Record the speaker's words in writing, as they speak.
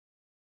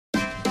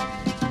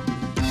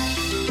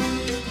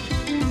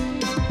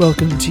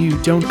Welcome to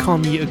Don't Call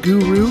Me a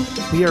Guru.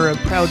 We are a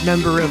proud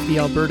member of the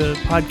Alberta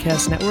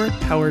Podcast Network,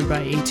 powered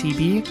by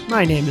ATB.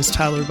 My name is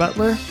Tyler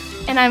Butler.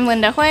 And I'm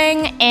Linda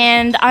Huang,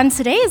 and on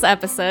today's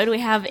episode, we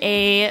have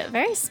a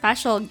very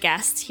special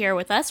guest here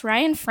with us.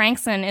 Ryan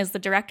Frankson is the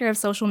Director of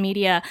Social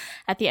Media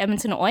at the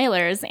Edmonton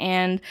Oilers,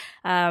 and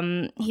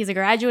he's a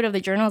graduate of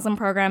the journalism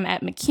program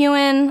at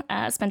MacEwan,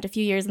 spent a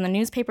few years in the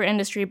newspaper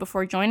industry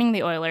before joining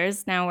the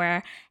Oilers. Now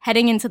we're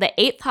heading into the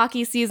 8th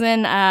hockey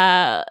season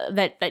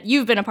that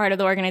you've been a part of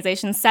the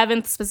organization,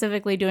 7th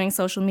specifically doing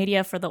social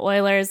media for the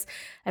Oilers.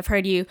 I've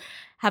heard you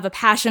have a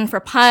passion for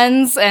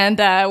puns, and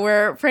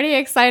we're pretty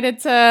excited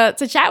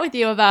to chat with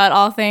you about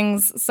all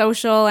things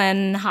social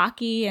and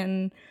hockey.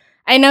 And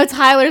I know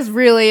Tyler's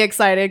really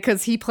excited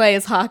because he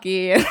plays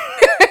hockey.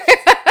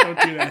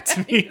 Don't do that to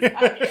me.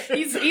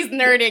 He's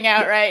nerding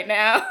out right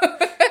now.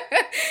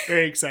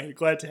 Very excited.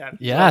 Glad to have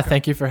you. Yeah, welcome.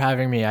 Thank you for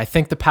having me. I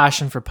think the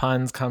passion for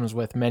puns comes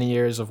with many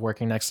years of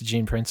working next to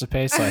Gene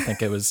Principe, so I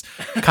think it was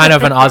kind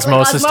of an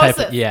osmosis type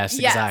of... Yes,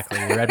 exactly.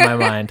 You read my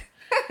mind.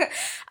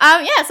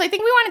 So I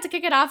think we wanted to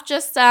kick it off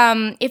just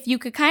if you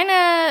could kind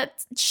of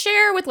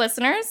share with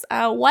listeners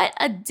what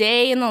a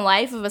day in the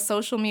life of a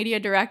social media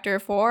director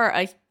for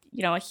a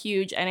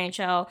huge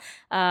NHL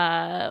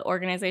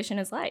organization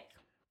is like.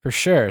 For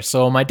sure.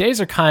 So my days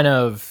are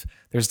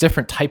there's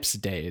different types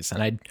of days,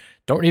 and I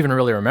don't even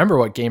really remember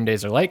what game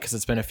days are like because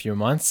it's been a few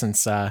months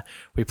since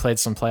we played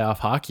some playoff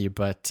hockey,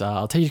 but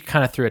I'll take you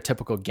kind of through a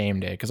typical game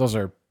day because those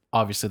are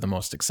obviously the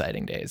most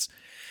exciting days.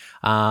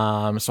 So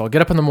I'll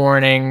get up in the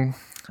morning.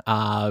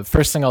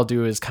 First thing I'll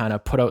do is kind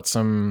of put out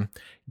some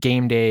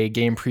game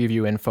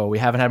preview info. We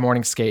haven't had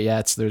morning skate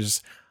yet, so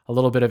there's a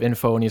little bit of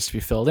info needs to be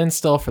filled in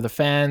still for the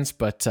fans,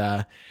 but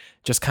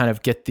just kind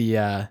of get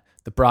the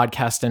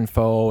broadcast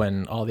info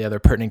and all the other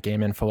pertinent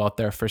game info out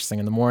there first thing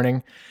in the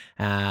morning.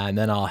 And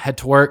then I'll head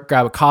to work,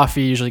 grab a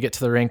coffee, usually get to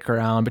the rink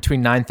around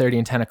between 9:30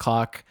 and 10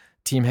 o'clock.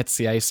 Team hits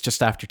the ice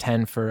just after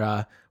 10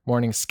 for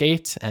morning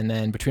skate. And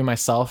then between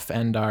myself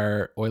and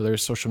our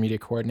Oilers social media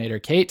coordinator,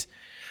 Kate,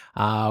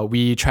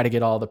 we try to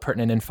get all the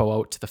pertinent info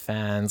out to the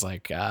fans,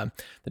 like the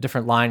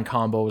different line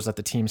combos that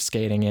the team's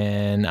skating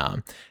in.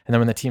 And then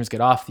when the teams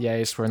get off the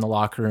ice, we're in the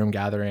locker room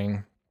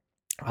gathering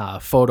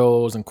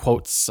photos and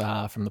quotes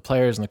from the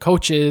players and the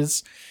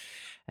coaches.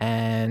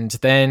 And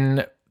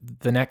then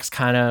the next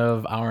kind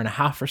of hour and a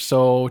half or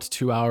so to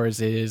 2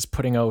 hours is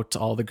putting out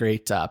all the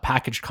great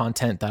packaged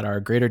content that our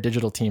Greater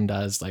Digital team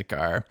does, like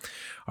our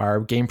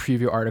game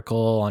preview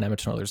article on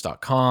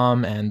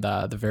EdmontonOilers.com and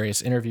the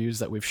various interviews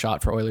that we've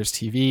shot for Oilers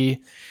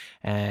TV,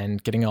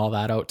 and getting all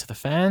that out to the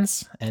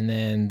fans. And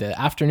then the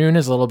afternoon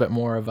is a little bit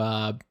more of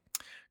a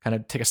kind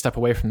of take a step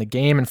away from the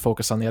game and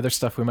focus on the other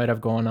stuff we might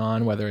have going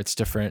on, whether it's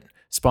different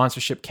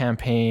sponsorship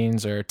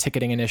campaigns or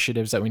ticketing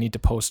initiatives that we need to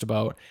post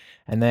about.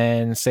 And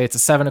then say it's a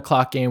 7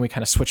 o'clock game, we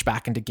kind of switch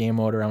back into game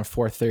mode around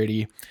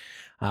 4:30,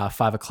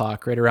 5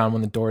 o'clock, right around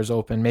when the doors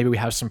open. Maybe we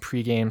have some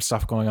pregame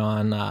stuff going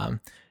on.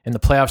 In the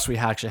playoffs, we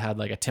actually had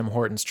like a Tim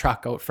Hortons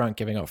truck out front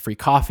giving out free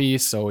coffee.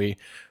 So we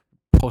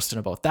posted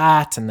about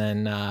that. And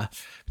then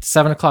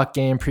 7 o'clock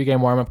game, pregame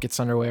warm-up gets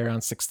underway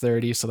around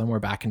 6:30. So then we're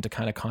back into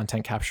kind of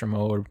content capture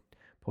mode,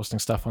 posting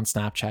stuff on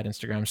Snapchat,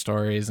 Instagram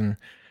stories, and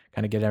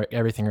kind of get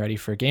everything ready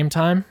for game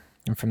time.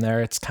 And from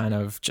there, it's kind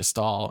of just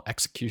all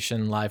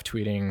execution, live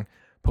tweeting,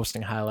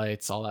 posting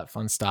highlights, all that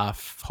fun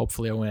stuff,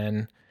 hopefully a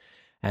win.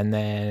 And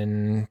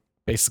then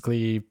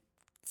basically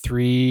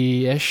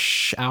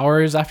 3-ish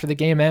hours after the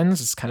game ends,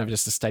 it's kind of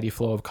just a steady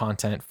flow of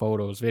content,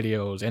 photos,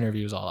 videos,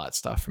 interviews, all that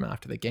stuff from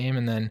after the game.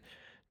 And then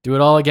do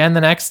it all again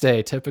the next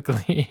day,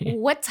 typically.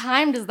 What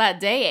time does that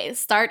day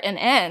start and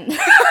end?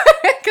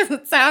 Because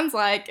it sounds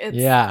like it's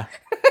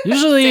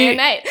usually day and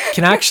night.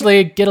 Can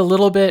actually get a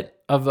little bit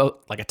of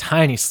a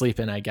tiny sleep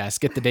in, I guess.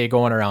 Get the day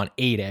going around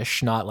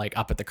 8-ish, not like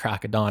up at the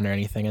crack of dawn or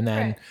anything. And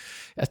then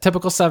a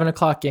typical 7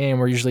 o'clock game,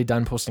 we're usually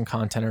done posting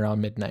content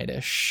around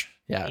midnight-ish.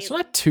 Yeah, it's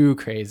not too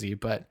crazy,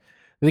 but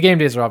the game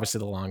days are obviously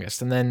the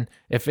longest. And then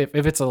if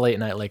it's a late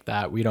night like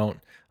that, we don't,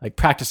 like,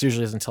 practice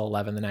usually is until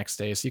 11 the next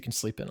day, so you can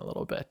sleep in a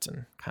little bit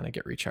and kind of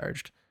get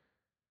recharged.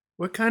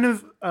 What kind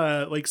of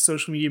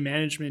social media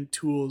management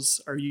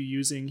tools are you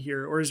using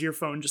here? Or is your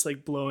phone just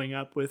like blowing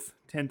up with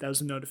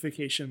 10,000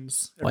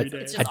 notifications every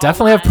day? I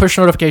definitely have push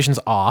notifications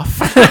off.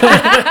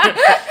 That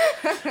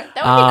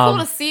would be cool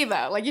to see,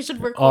 though. Like, you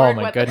should record. Oh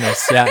my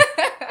goodness, yeah.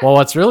 Well,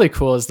 what's really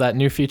cool is that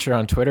new feature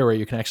on Twitter where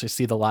you can actually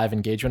see the live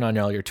engagement on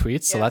all your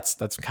tweets. So that's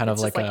kind of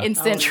like a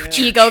instant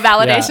ego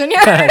validation.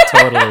 Yeah,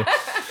 totally.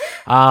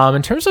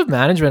 In terms of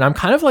management, I'm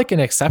kind of like an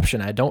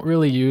exception. I don't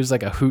really use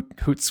like a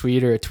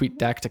Hootsuite or a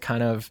TweetDeck to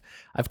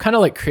I've kind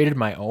of like created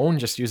my own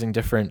just using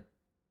different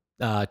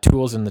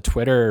tools in the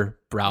Twitter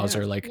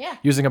browser,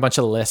 using a bunch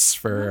of lists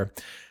for,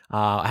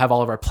 I have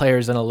all of our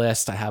players in a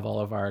list. I have all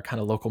of our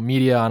kind of local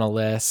media on a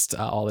list,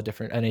 all the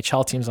different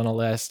NHL teams on a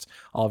list,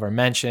 all of our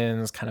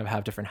mentions, kind of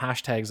have different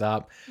hashtags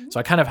up. So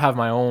I kind of have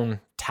my own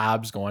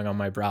tabs going on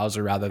my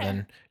browser rather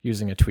than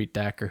using a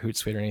TweetDeck or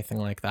Hootsuite or anything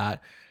like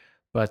that.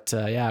 But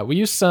we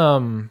use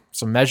some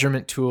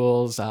measurement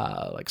tools,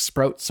 like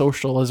Sprout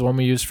Social is one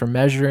we use for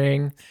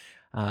measuring.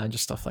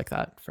 just stuff like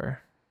that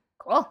for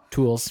Cool.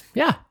 tools.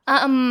 Yeah.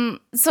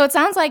 So it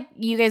sounds like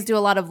you guys do a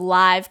lot of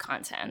live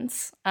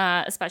content,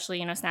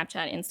 especially,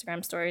 Snapchat,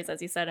 Instagram stories,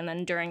 as you said, and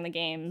then during the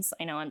games,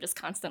 I know I'm just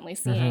constantly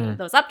seeing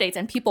those updates,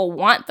 and people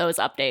want those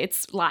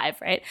updates live,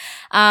 right?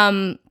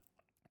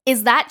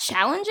 Is that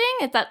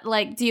challenging?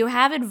 Do you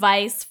have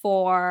advice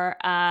for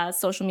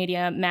social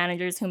media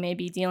managers who may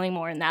be dealing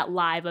more in that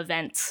live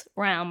event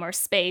realm or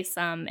space,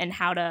 and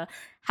how to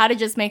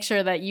just make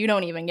sure that you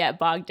don't even get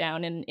bogged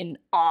down in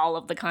all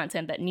of the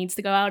content that needs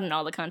to go out and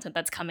all the content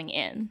that's coming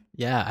in?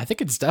 Yeah, I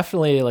think it's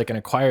definitely like an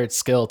acquired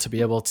skill to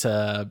be able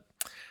to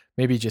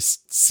maybe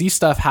just see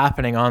stuff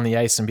happening on the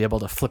ice and be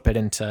able to flip it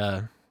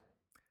into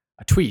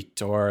a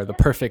tweet or the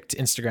perfect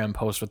Instagram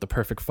post with the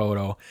perfect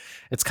photo.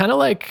 It's kind of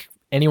like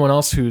anyone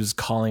else who's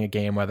calling a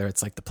game, whether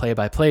it's like the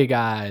play-by-play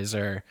guys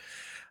or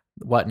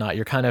whatnot.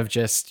 You're kind of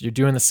you're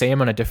doing the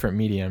same on a different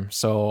medium.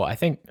 So I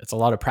think it's a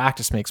lot of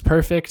practice makes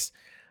perfect.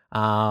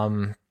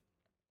 I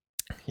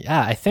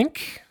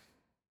think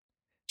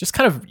just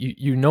kind of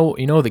you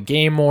know the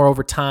game more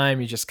over time.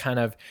 You just kind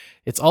of,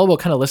 it's all about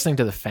kind of listening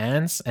to the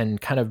fans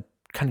and kind of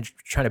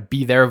trying to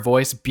be their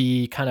voice,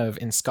 be kind of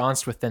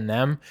ensconced within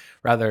them,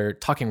 rather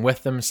talking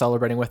with them,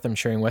 celebrating with them,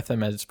 cheering with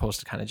them, as opposed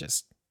to kind of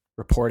just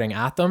reporting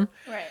at them.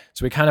 Right.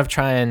 So we kind of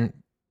try and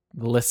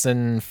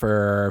listen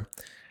for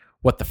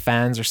what the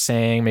fans are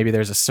saying. Maybe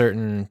there's a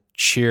certain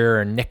cheer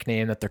or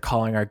nickname that they're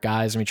calling our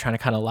guys, and we try to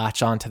kind of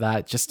latch on to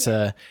that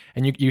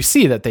and you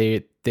see that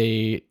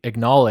they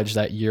acknowledge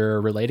that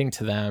you're relating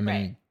to them, right.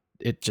 And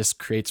it just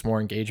creates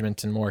more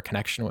engagement and more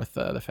connection with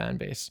the fan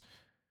base.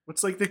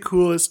 What's like the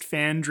coolest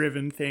fan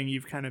driven thing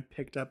you've kind of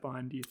picked up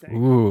on, do you think?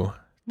 Ooh,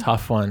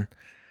 tough one.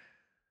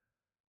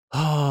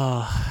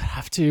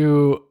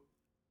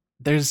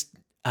 There's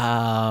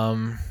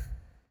fans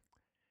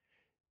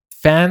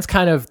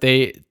kind of,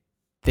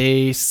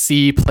 they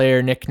see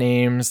player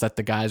nicknames that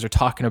the guys are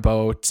talking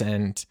about,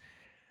 and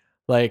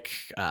like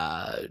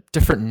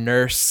different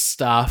nurse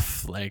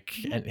stuff, like,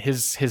 and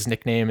his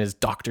nickname is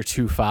Dr.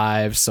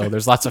 25. So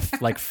there's lots of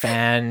like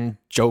fan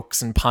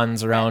jokes and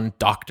puns around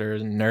doctor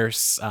and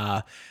nurse.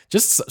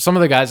 Just some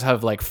of the guys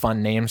have like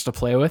fun names to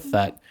play with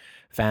that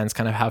fans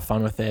kind of have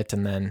fun with it,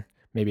 and then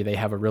maybe they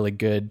have a really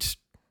good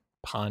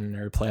pun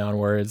or play on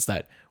words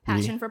that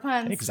passion for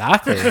puns.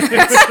 Exactly.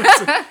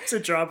 It's a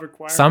job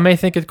requirement. Some may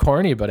think it's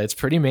corny, but it's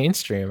pretty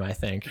mainstream, I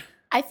think.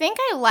 I think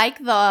I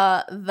like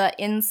the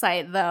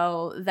insight,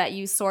 though, that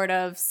you sort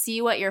of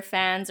see what your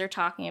fans are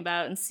talking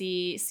about and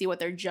see what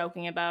they're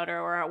joking about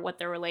or what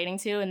they're relating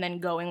to, and then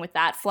going with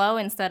that flow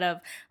instead of,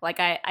 like,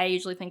 I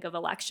usually think of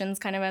elections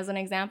kind of as an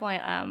example.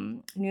 I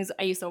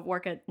used to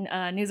work at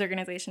a news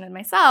organization and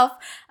myself,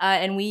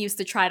 and we used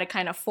to try to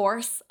kind of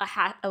force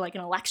like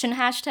an election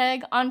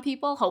hashtag on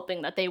people,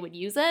 hoping that they would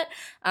use it.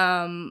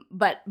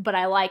 But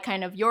I like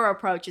kind of your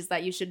approach is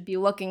that you should be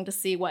looking to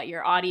see what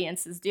your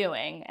audience is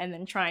doing and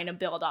then trying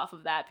to build off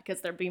of that because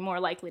they'll be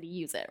more likely to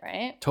use it,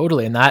 right?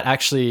 Totally. And that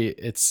actually,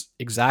 it's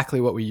exactly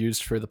what we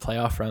used for the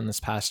playoff run this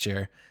past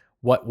year.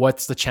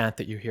 What's the chant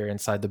that you hear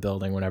inside the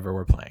building whenever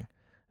we're playing?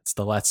 It's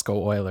the Let's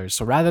Go Oilers.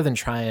 So rather than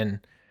try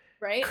and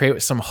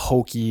create some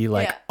hokey,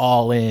 like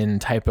all in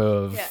type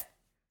of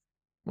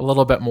a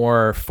little bit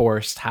more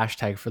forced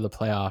hashtag for the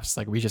playoffs,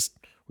 like we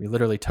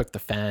literally took the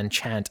fan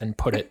chant and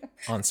put it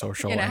on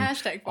social in a and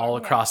hashtag form, all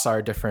across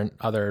our different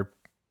other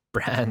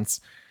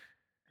brands.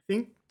 I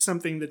think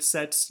something that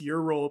sets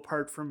your role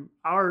apart from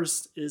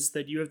ours is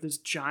that you have this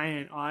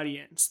giant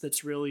audience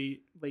that's really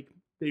like,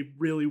 they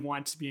really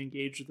want to be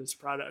engaged with this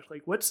product.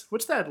 Like what's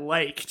that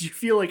like? Do you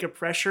feel like a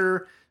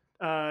pressure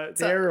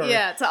there?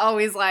 To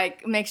always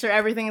like make sure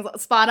everything is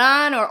spot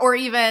on, or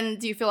even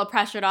do you feel a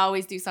pressure to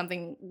always do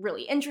something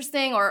really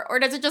interesting, or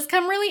does it just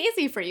come really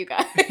easy for you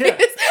guys? Yeah.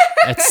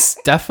 It's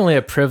definitely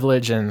a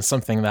privilege, and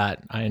something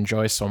that I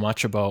enjoy so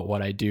much about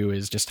what I do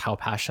is just how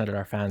passionate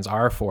our fans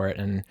are for it,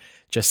 and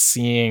just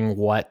seeing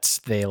what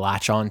they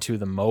latch on to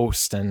the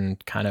most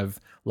and kind of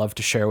love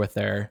to share with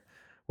their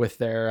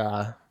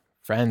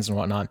friends and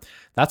whatnot.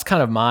 That's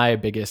kind of my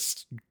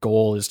biggest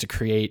goal, is to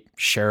create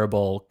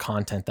shareable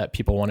content that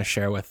people want to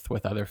share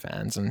with other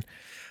fans. And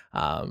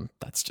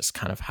that's just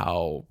kind of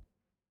how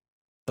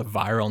the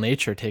viral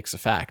nature takes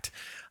effect.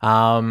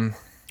 But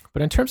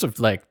in terms of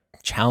like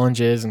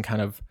challenges and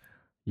kind of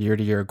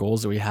year-to-year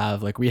goals that we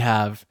have,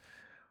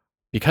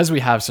 because we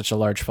have such a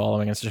large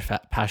following and such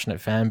a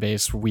passionate fan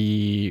base,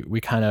 we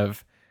kind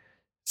of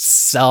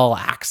sell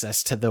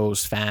access to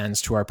those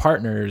fans to our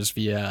partners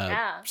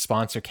via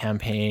sponsor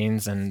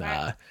campaigns, and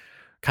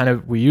kind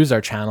of we use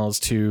our channels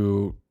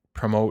to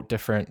promote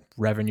different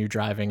revenue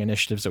driving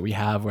initiatives that we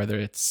have, whether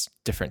it's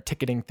different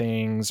ticketing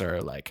things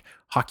or like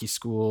hockey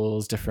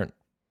schools, different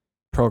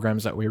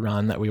programs that we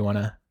run that we want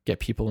to get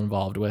people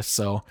involved with.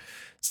 So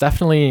it's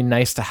definitely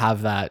nice to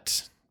have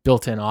that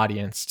built-in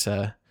audience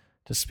to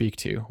speak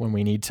to when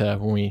we need to.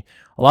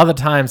 A lot of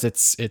the times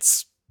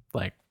it's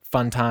like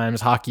fun times,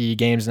 hockey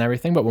games and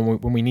everything, but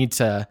when we need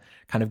to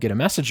kind of get a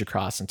message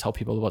across and tell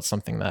people about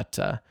something that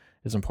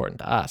is important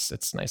to us,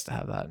 it's nice to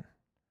have that.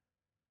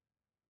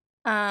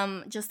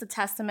 Just a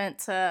testament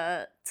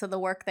to the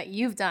work that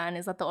you've done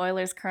is that the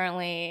Oilers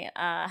currently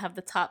have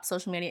the top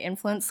social media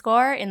influence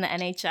score in the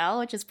NHL,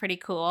 which is pretty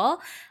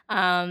cool,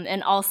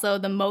 and also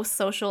the most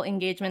social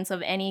engagements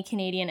of any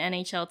Canadian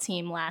NHL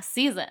team last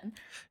season.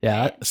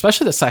 Yeah, Right?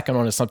 especially the second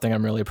one is something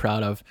I'm really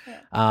proud of,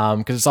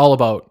 because it's all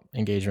about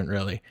engagement,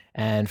 really.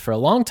 And for a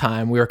long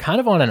time, we were kind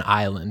of on an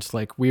island.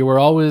 Like, we were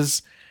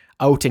always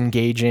out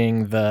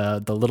engaging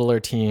the littler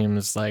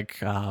teams like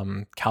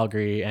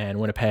Calgary and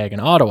Winnipeg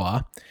and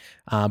Ottawa,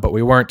 but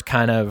we weren't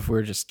we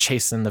were just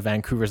chasing the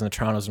Vancouvers and the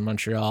Torontos and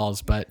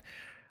Montreals. But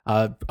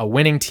a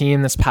winning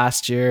team this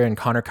past year, and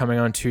Connor coming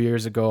on 2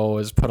 years ago,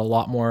 has put a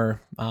lot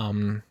more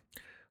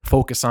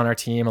focus on our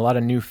team. A lot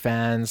of new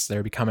fans,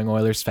 they're becoming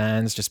Oilers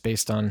fans just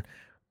based on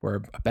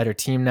we're a better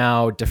team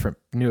now, different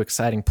new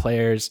exciting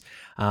players.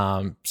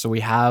 So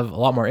we have a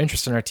lot more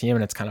interest in our team,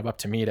 and it's kind of up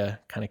to me to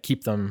kind of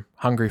keep them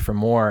hungry for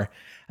more.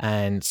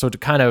 And so to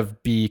kind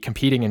of be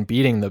competing and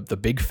beating the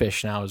big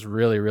fish now is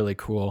really, really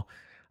cool.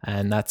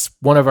 And that's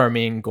one of our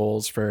main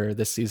goals for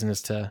this season,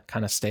 is to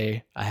kind of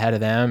stay ahead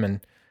of them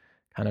and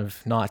kind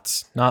of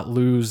not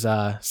lose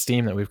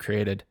steam that we've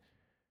created.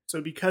 So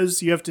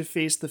because you have to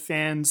face the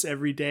fans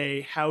every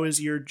day, how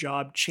has your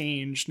job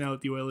changed now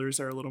that the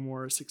Oilers are a little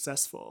more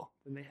successful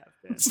than they have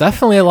been? It's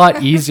definitely a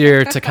lot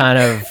easier to kind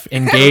of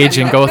engage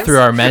and go through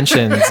our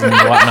mentions and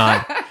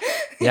whatnot.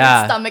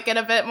 Yeah. Stomach it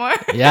a bit more.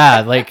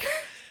 Yeah. Like,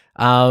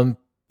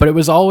 but it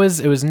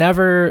was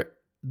never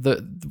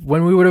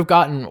when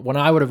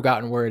I would have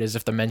gotten word is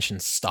if the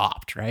mentions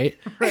stopped, right?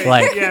 Right.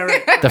 Like, yeah,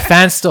 right. the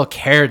fans still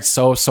cared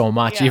so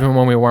much, Yeah. even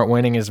when we weren't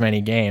winning as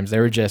many games. They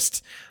were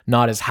just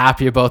not as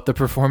happy about the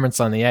performance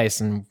on the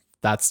ice. And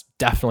that's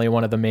definitely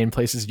one of the main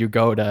places you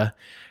go to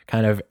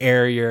kind of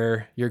air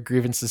your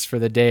grievances for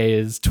the day,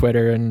 is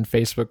Twitter and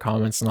Facebook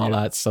comments and all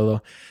that.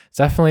 So it's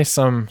definitely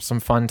some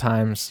fun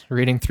times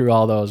reading through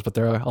all those, but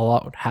they're a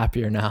lot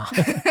happier now.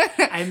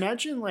 I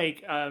imagine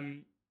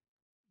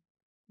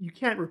you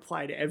can't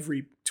reply to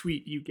every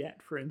tweet you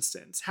get, for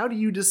instance. How do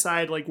you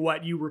decide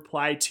what you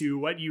reply to,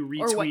 what you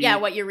retweet? Or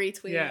what you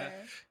retweet. Yeah.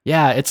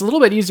 Yeah, it's a little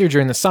bit easier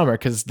during the summer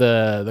because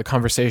the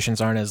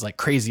conversations aren't as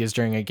crazy as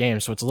during a game.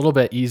 So it's a little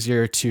bit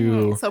easier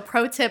to... So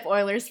pro tip,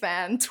 Oilers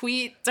fan,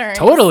 tweet during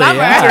Totally,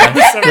 summer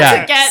yeah.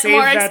 to get Save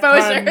more that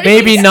exposure. pun.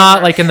 Maybe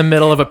not in the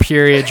middle of a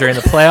period during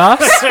the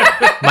playoffs.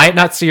 Might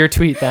not see your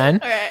tweet then.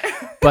 All right.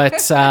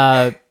 But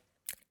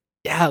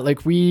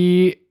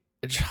we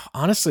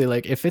honestly,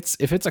 if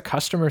it's a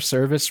customer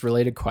service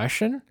related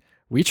question,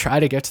 we try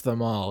to get to them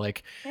all.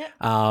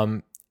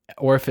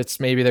 Or if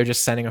it's maybe they're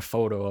just sending a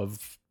photo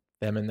of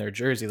them in their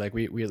jersey,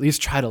 we at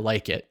least try to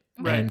like it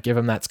and give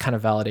them that kind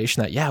of validation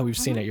that we've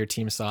seen it, your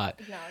team saw it.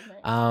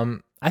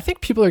 I think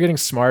people are getting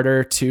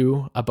smarter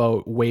too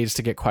about ways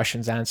to get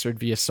questions answered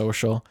via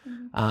social.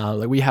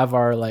 We have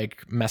our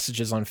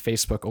messages on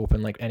Facebook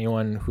open.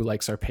 Anyone who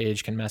likes our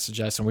page can message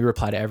us, and we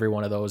reply to every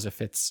one of those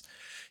if it's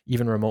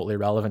even remotely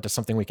relevant to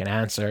something we can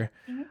answer.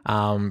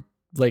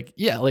 Like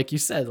you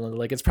said,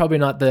 it's probably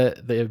not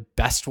the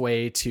best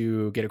way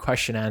to get a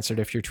question answered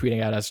if you're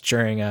tweeting at us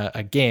during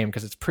a game,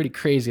 because it's pretty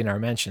crazy in our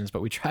mentions,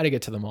 but we try to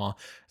get to them all,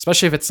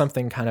 especially if it's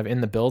something kind of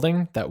in the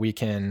building that we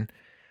can,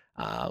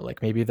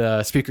 maybe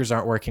the speakers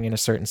aren't working in a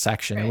certain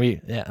section.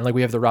 Right. And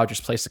we have the Rogers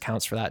Place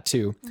accounts for that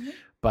too.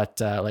 But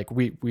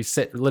we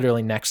sit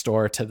literally next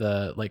door to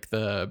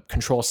the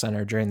control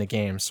center during the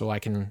game, so I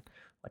can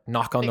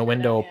knock on the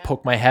window,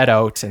 poke my head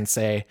out and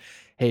say,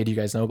 hey, do you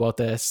guys know about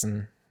this?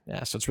 And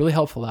so it's really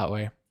helpful that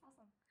way.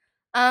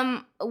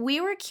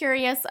 We were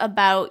curious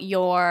about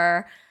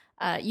your,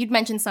 you'd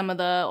mentioned some of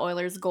the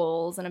Oilers'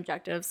 goals and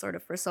objectives sort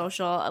of for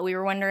social. We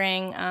were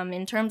wondering,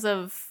 in terms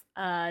of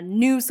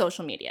new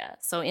social media,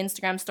 so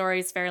Instagram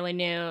stories, fairly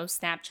new,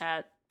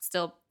 Snapchat,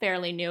 still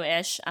fairly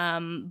new-ish,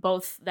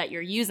 both that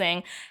you're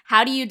using.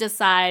 How do you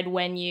decide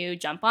when you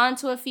jump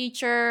onto a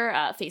feature?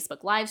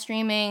 Facebook live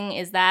streaming,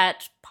 is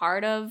that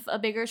part of a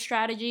bigger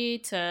strategy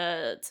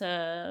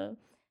to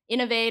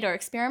innovate or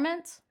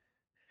experiment?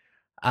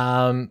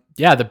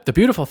 The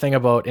beautiful thing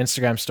about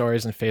Instagram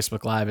stories and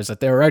Facebook Live is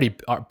that they're already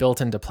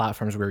built into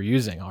platforms we were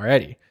using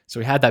already. So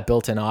we had that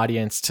built-in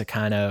audience to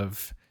kind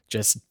of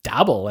just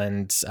dabble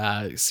and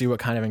see what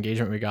kind of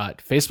engagement we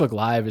got. Facebook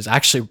Live is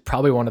actually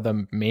probably one of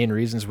the main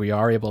reasons we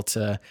are able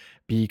to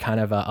be kind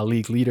of a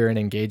league leader in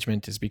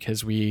engagement, is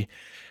because we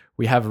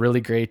have a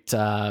really great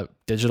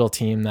digital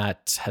team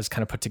that has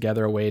kind of put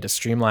together a way to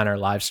streamline our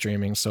live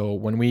streaming. So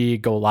when we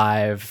go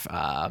live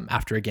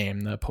after a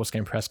game, the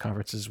post-game press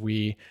conferences,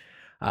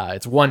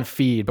 it's one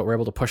feed, but we're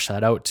able to push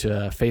that out to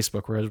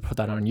Facebook. We're able to put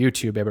that on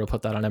YouTube, able to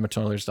put that on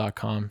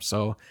EdmontonOilers.com.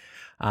 So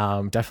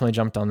definitely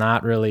jumped on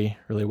that really,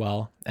 really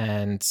well.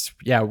 And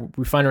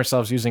we find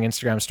ourselves using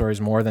Instagram stories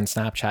more than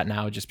Snapchat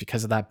now, just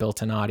because of that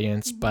built-in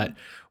audience. But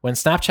when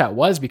Snapchat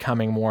was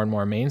becoming more and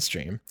more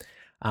mainstream,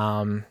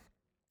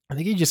 I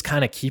think you just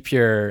kind of keep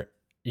your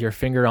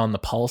finger on the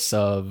pulse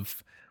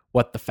of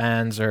what the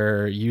fans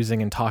are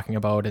using and talking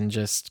about, and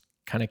just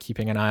kind of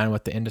keeping an eye on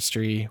what the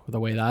industry,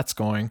 the way that's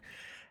going,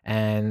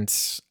 and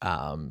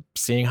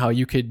seeing how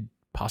you could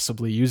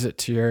possibly use it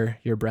to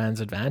your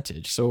brand's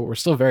advantage. So we're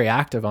still very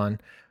active on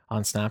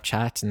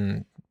Snapchat,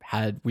 and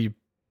we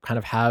kind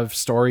of have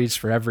stories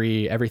for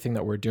everything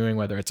that we're doing,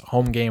 whether it's a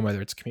home game,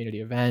 whether it's a community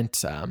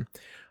event.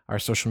 Our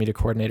social media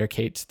coordinator,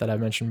 Kate, that I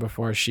mentioned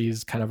before,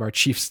 she's kind of our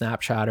chief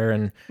Snapchatter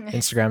and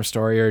Instagram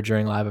storyer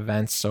during live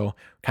events. So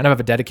kind of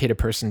have a dedicated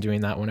person doing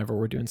that whenever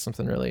we're doing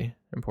something really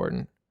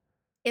important.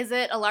 Is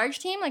it a large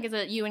team? Like, is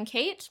it you and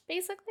Kate,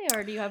 basically?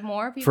 Or do you have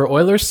more people? For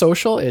Oilers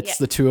Social, it's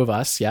the two of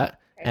us, yeah.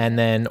 And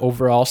then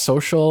overall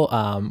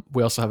social,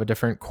 we also have a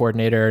different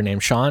coordinator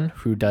named Sean,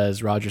 who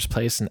does Rogers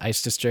Place and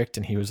Ice District.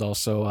 And he was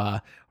also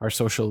our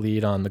social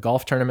lead on the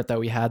golf tournament that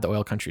we had, the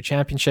Oil Country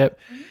Championship.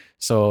 Mm-hmm.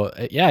 So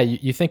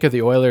you think of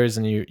the Oilers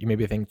and you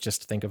maybe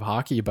think of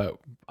hockey, but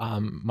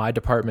my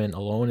department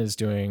alone is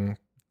doing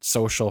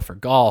social for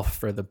golf,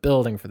 for the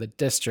building, for the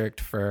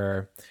district,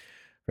 for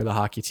the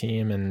hockey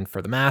team, and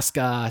for the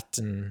mascot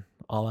and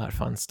all that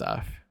fun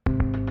stuff.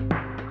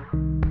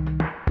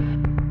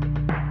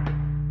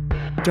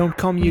 Don't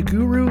Call Me a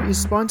Guru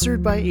is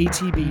sponsored by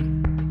ATB.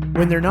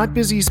 When they're not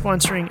busy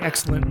sponsoring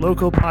excellent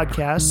local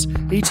podcasts,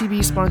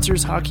 ATB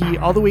sponsors hockey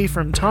all the way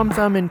from Tom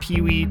Thumb and Pee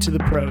Wee to the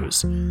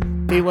pros.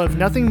 They love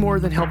nothing more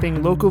than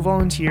helping local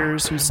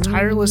volunteers whose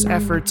tireless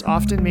efforts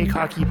often make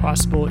hockey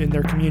possible in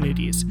their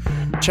communities.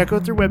 Check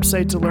out their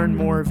website to learn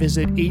more.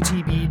 Visit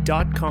atb.com/listen.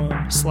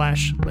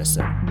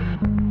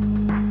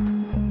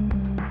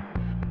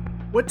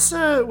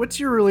 What's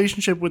your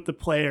relationship with the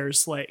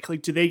players like?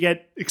 Like, do they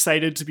get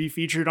excited to be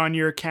featured on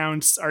your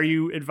accounts? Are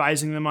you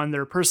advising them on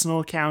their personal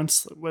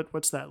accounts?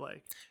 What's that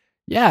like?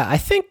 Yeah, I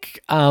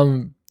think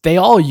they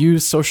all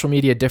use social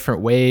media different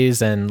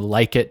ways and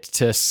like it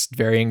to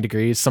varying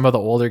degrees. Some of the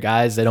older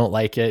guys, they don't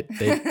like it.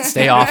 They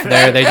stay off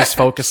there. They just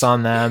focus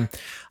on them.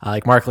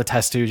 Like Mark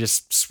Letestu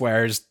just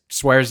swears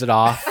it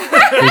off.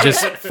 He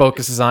just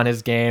focuses on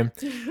his game.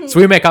 So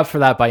we make up for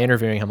that by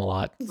interviewing him a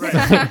lot. Right.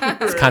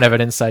 It's kind of an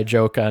inside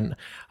joke on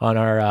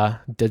our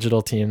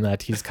digital team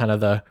that he's kind of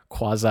the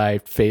quasi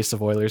face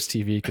of Oilers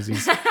TV because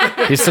he's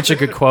such a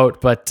good quote.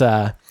 But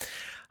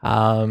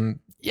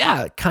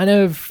kind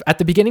of at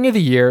the beginning of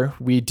the year,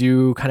 we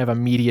do kind of a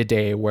media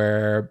day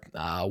where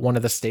one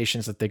of the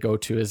stations that they go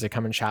to is they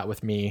come and chat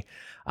with me.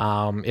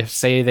 If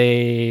say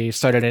they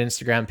started an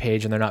Instagram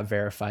page and they're not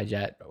verified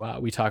yet,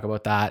 we talk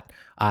about that.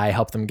 I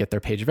help them get their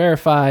page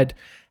verified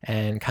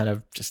and kind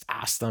of just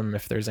ask them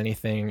if there's any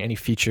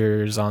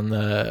features on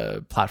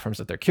the platforms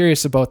that they're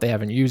curious about they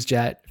haven't used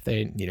yet, if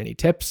they need any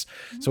tips.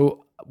 Mm-hmm.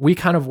 So we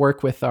kind of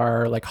work with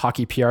our like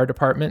hockey PR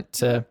department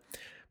to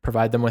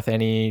provide them with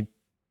any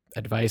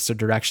advice or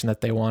direction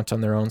that they want on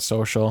their own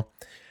social.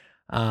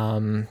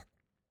 But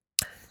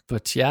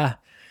yeah.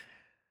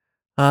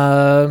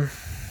 What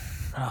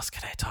else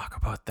could I talk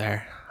about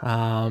there?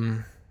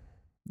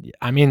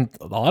 I mean,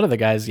 a lot of the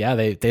guys,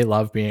 they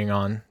love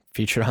being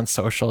featured on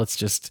social.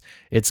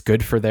 It's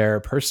good for their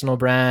personal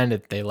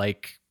brand. They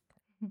like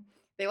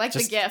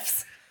the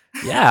gifts.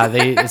 Yeah,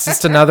 it's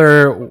just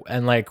another,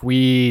 and like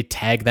we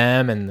tag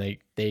them and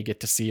they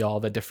get to see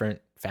all the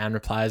different fan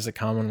replies that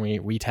come when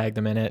we tag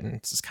them in it, and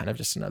it's just kind of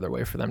just another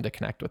way for them to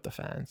connect with the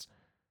fans.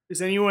 Is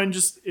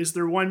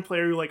there one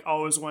player who like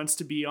always wants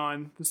to be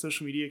on the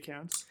social media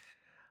accounts?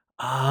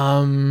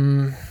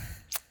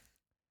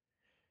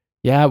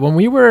 Yeah, when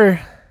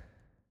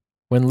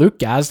Luke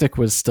Gazdic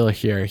was still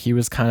here,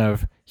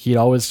 he'd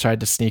always tried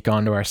to sneak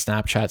onto our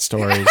Snapchat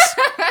stories.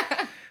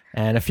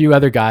 And a few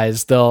other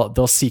guys,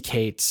 they'll see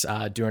Kate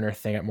doing her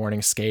thing at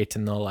morning skate,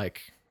 and they'll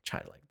try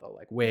to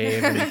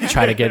wave and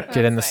try to get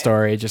in the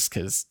story just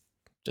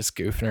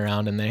goofing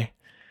around, and they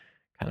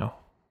kind of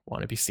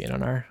want to be seen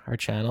on our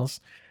channels.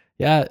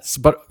 Yeah,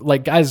 but a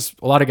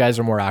lot of guys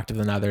are more active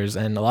than others,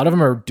 and a lot of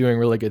them are doing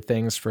really good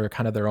things for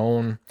kind of their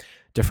own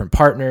different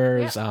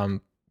partners. Yeah.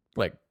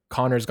 Like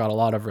Connor's got a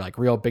lot of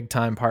real big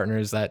time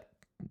partners that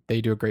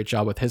they do a great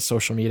job with his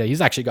social media.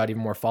 He's actually got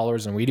even more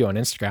followers than we do on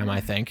Instagram,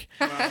 I think.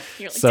 Wow.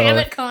 You're like, damn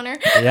it, Connor.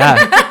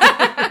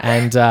 Yeah.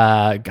 And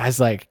guys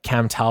like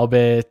Cam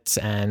Talbot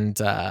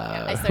and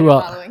I started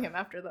following him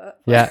after that.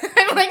 Yeah.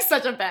 I'm like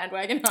such a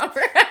bandwagon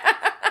hopper.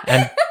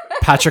 And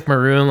Patrick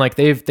Maroon,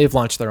 they've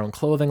launched their own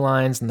clothing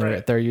lines, and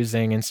they're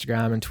using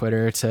Instagram and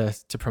Twitter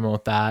to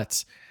promote that.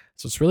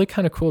 So it's really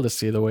kind of cool to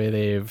see the way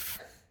they've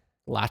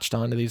latched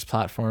onto these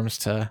platforms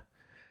to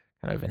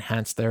kind of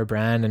enhance their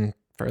brand and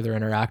further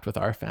interact with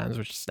our fans,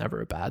 which is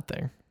never a bad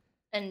thing.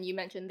 And you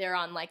mentioned they're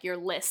on your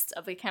list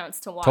of accounts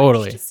to watch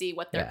to see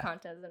what their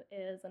content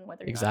is and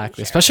whether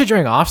exactly, especially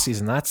during off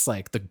season. That's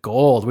the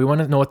gold. We want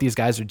to know what these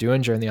guys are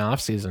doing during the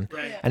off season,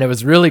 right. And it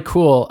was really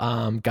cool.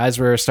 Guys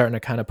were starting to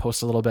kind of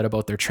post a little bit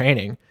about their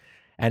training,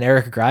 and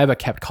Eric Greiba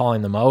kept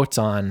calling them out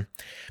on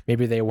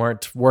maybe they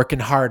weren't working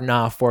hard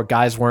enough, or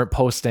guys weren't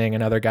posting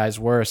and other guys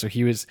were. So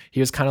he was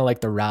kind of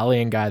like the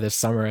rallying guy this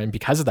summer, and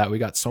because of that, we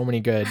got so many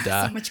good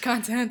so much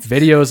content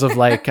videos of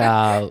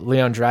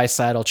Leon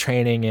Draisaitl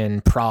training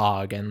in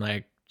Prague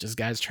and just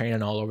guys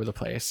training all over the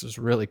place. It was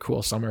a really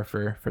cool summer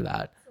for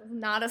that.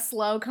 Not a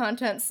slow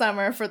content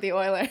summer for the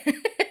Oilers.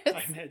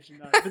 I imagine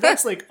not. But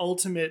that's like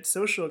ultimate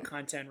social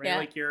content, right? Yeah,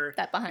 Like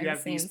that behind you the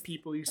have these scenes,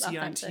 people you but see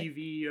on authentic.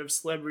 TV, you have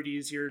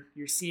celebrities, you're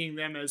seeing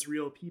them as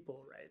real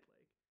people, right?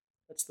 Like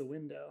that's the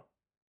window.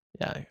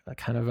 Yeah, a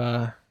kind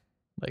of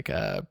like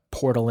a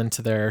portal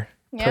into their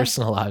Yeah.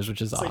 personal lives,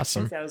 which is It's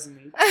awesome. like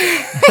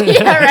 2008.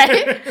 Yeah,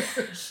 right.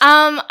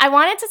 I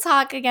wanted to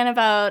talk again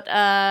about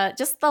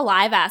just the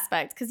live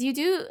aspect, because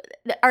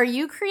are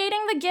you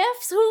creating the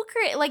GIFs? Who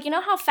create, like, you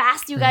know how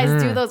fast you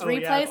guys do those Oh, yeah,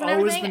 replays I've and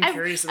always everything? been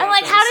curious I'm about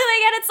like, how those. do they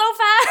get it so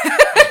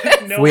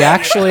fast? No We idea.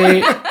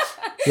 actually,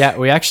 yeah,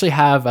 we actually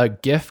have a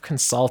GIF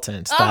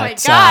consultant. Oh my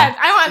that, god,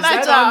 I want Is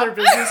that that on job. their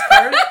business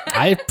card?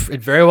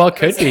 It very well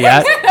could be.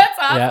 Yeah, That's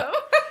awesome. Yeah.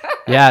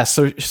 Yeah,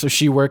 so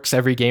she works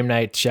every game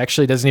night. She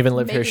actually doesn't even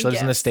live here. She Making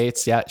lives in the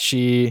GIFs. States. Yeah,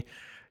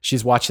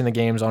 she's watching the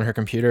games on her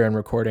computer and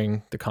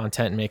recording the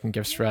content and making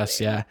GIFs for us.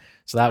 Yeah,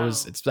 so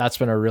that's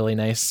been a really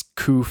nice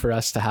coup for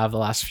us to have the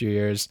last few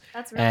years.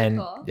 That's really And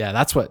cool. yeah,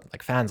 that's what,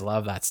 like, fans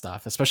love that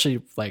stuff,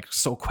 especially like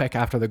so quick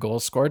after the goal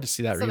scored to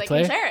see that So they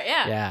replay. can share it,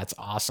 yeah. Yeah, it's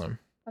awesome.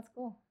 That's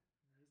cool.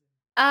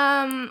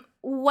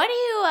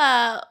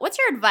 What's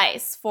your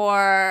advice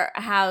for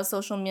how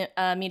social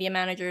media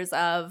managers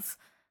of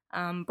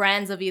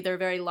brands of either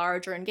very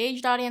large or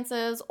engaged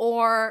audiences,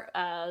 or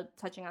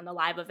touching on the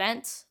live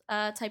event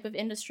type of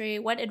industry,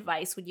 what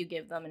advice would you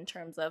give them in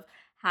terms of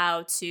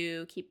how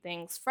to keep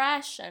things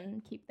fresh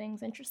and keep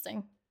things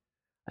interesting?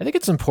 I think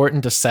it's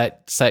important to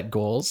set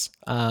goals.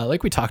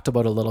 Like we talked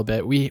about a little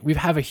bit, we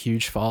have a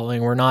huge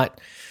following. We're not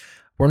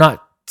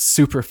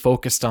super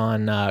focused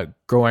on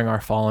growing our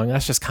following.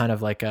 That's just kind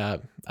of like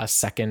a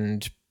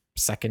second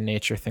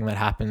nature thing that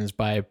happens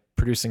by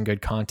producing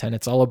good content.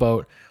 It's all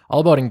about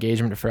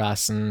engagement for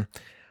us, and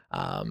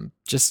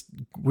just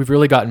we've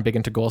really gotten big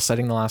into goal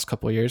setting the last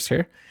couple of years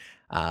here.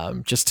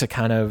 Just to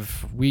kind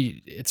of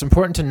it's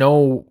important to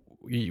know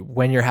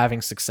when you're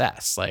having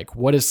success. Like,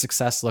 what does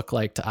success look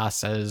like to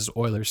us as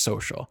Oilers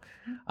Social?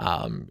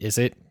 Is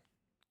it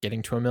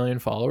getting to 1 million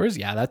followers?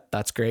 Yeah,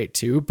 that's great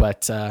too,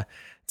 but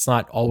it's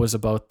not always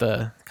about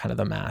the kind of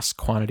the mass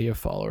quantity of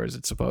followers.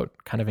 It's about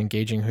kind of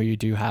engaging who you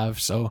do have.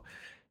 So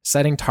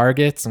setting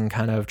targets and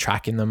kind of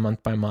tracking them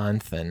month by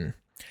month. And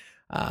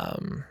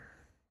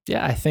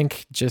I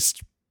think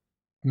just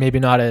maybe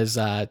not as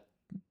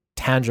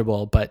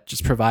tangible, but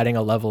just providing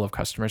a level of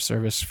customer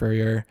service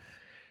for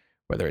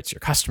whether it's your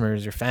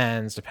customers, your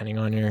fans, depending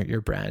on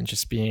your brand,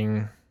 just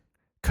being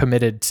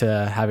committed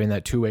to having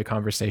that two-way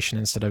conversation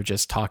instead of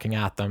just talking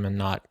at them and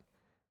not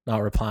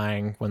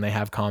replying when they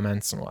have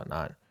comments and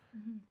whatnot.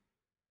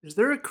 Is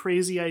there a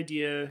crazy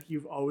idea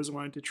you've always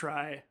wanted to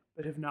try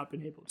but have not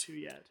been able to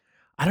yet?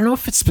 I don't know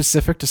if it's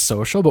specific to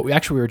social, but we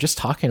were just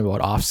talking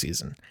about off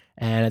season,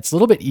 and it's a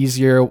little bit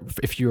easier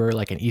if you're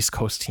like an East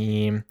Coast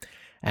team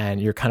and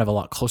you're kind of a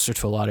lot closer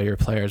to a lot of your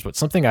players. But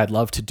something I'd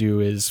love to do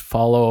is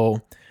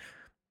follow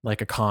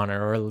like a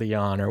Connor or a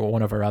Leon or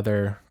one of our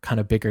other kind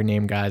of bigger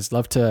name guys.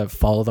 Love to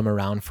follow them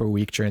around for a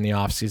week during the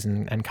off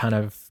season and kind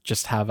of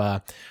just have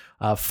a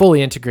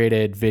fully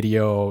integrated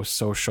video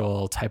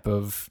social type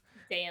of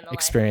Day in the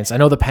experience. life. I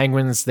know the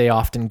Penguins, they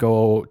often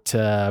go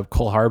to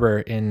Cole Harbour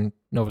in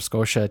Nova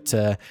Scotia.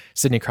 To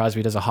Sidney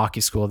Crosby does a hockey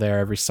school there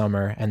every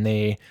summer, and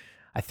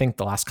I think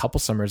the last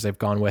couple summers they've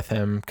gone with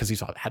him because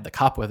he's had the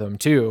cup with him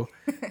too.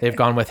 They've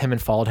gone with him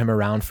and followed him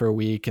around for a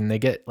week, and they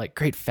get like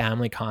great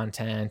family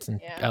content and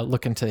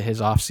look into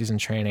his off-season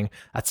training.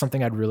 That's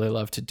something I'd really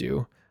love to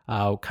do,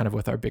 kind of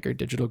with our bigger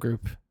digital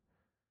group.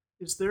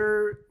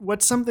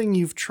 What's something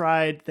you've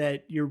tried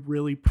that you're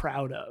really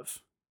proud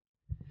of?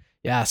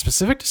 Yeah,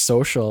 specific to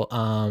social,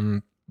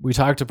 we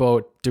talked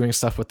about doing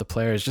stuff with the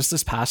players. Just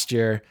this past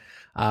year,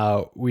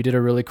 we did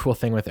a really cool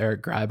thing with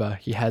Eric Gryba.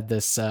 He had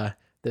this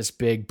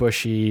big,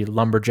 bushy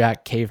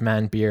lumberjack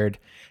caveman beard,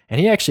 and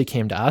he actually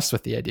came to us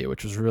with the idea,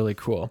 which was really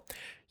cool.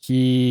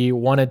 He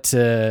wanted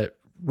to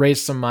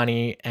raise some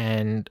money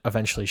and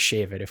eventually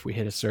shave it if we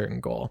hit a certain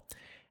goal.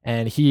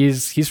 And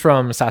he's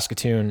from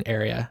Saskatoon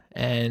area,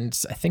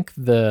 and I think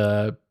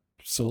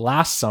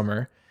last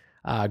summer,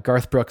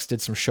 Garth Brooks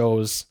did some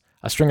shows,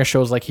 a string of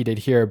shows like he did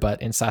here,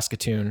 but in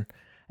Saskatoon.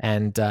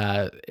 And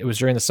it was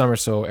during the summer,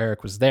 so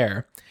Eric was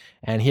there.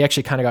 And he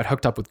actually kind of got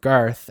hooked up with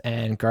Garth,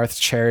 and Garth's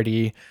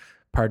charity,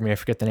 pardon me, I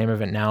forget the name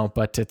of it now,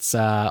 but it's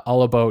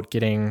all about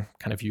getting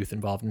kind of youth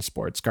involved in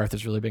sports. Garth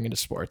is really big into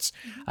sports.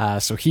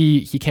 So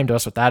he came to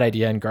us with that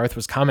idea, and Garth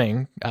was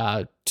coming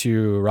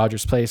to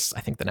Rogers Place, I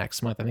think the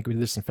next month. I think we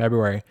did this in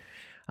February.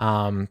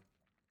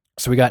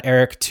 So we got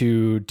Eric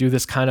to do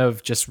this kind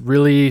of just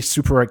really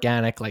super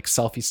organic, like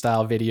selfie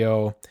style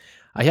video.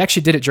 He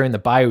actually did it during the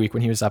bye week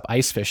when he was up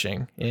ice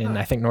fishing in,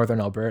 I think, northern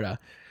Alberta.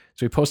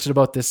 So we posted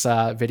about this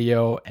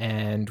video,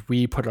 and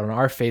we put it on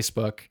our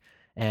Facebook,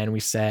 and we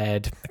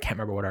said, I can't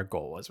remember what our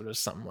goal was, but it was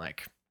something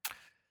like,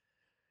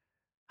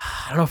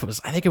 I don't know if it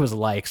was, I think it was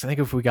likes. I think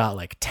if we got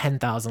like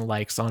 10,000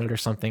 likes on it or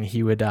something,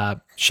 he would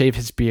shave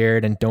his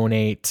beard and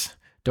donate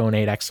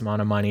X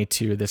amount of money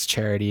to this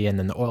charity, and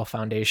then the Oil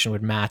Foundation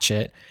would match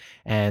it.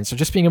 And so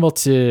just being able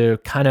to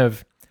kind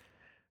of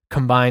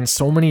combine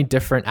so many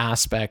different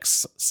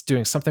aspects,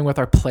 doing something with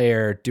our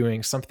player,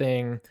 doing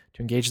something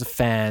to engage the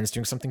fans,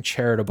 doing something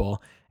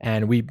charitable.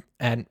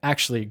 And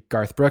actually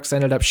Garth Brooks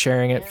ended up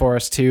sharing it for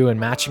us too and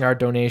matching our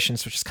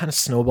donations, which just kind of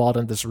snowballed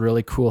into this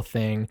really cool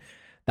thing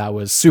that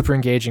was super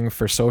engaging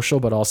for social,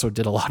 but also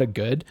did a lot of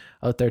good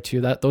out there too.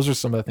 Those are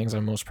some of the things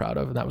I'm most proud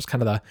of. And that was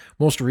kind of the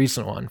most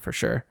recent one for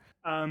sure.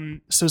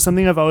 So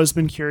something I've always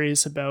been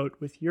curious about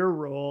with your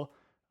role,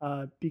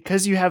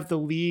 because you have the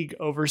league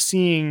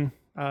overseeing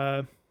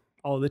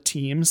all the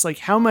teams, like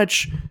how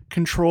much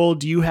control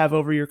do you have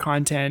over your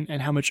content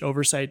and how much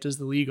oversight does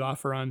the league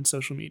offer on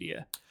social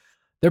media?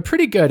 They're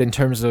pretty good in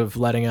terms of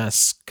letting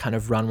us kind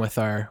of run with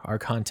our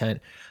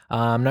content.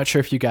 I'm not sure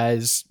if you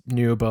guys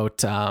knew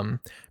about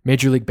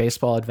Major League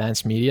Baseball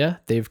Advanced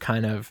Media. They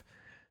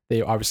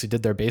obviously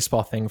did their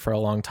baseball thing for a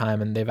long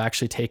time, and they've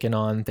actually taken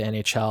on the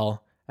NHL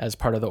as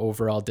part of the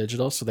overall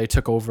digital. So they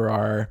took over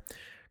our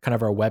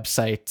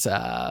website,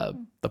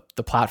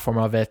 the platform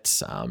of it.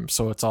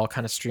 So it's all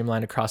kind of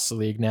streamlined across the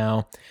league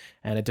now,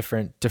 and a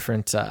different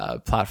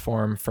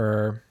platform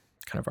for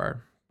kind of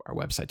our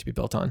website to be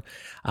built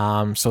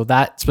on. So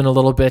that's been a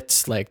little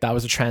bit like, that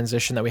was a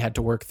transition that we had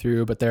to work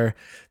through, but they're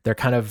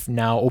kind of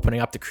now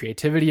opening up the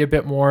creativity a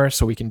bit more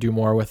so we can do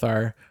more with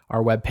our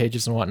web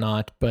pages and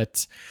whatnot.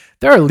 But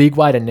there are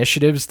league-wide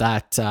initiatives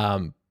that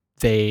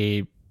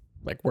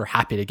we're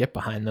happy to get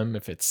behind them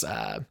if it's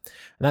and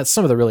that's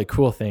some of the really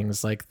cool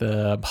things, like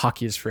the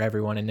Hockey is for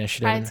Everyone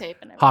initiative,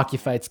 Hockey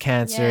Fights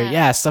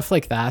Cancer, stuff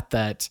like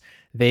that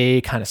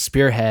they kind of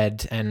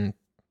spearhead, and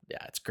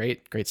it's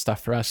great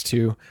stuff for us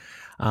too.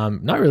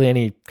 Not really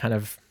any kind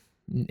of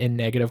in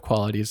negative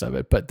qualities of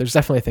it, but there's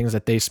definitely things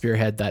that they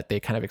spearhead that they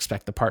kind of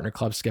expect the partner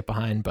clubs to get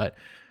behind, but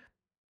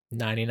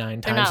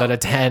 99 times out of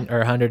 10 or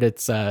 100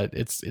 it's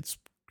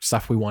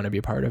stuff we want to be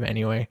a part of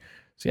anyway.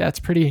 So it's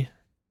pretty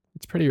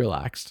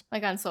relaxed.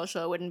 Like on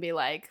social, it wouldn't be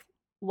like,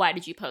 why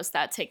did you post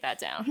that? Take that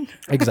down.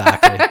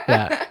 Exactly.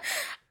 Yeah.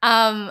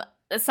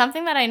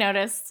 Something that I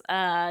noticed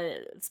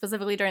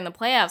specifically during the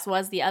playoffs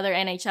was the other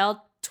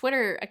NHL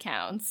Twitter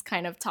accounts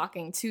kind of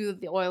talking to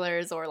the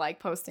Oilers or like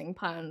posting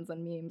puns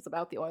and memes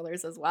about the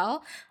Oilers as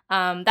well.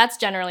 That's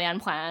generally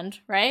unplanned,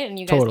 right? And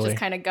you guys just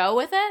kind of go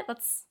with it.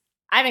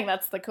 I think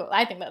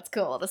that's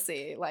cool to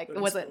see. Like,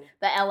 was it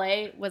the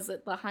LA? Was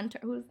it the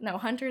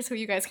Hunters? Who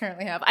you guys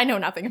currently have? I know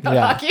nothing about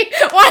hockey.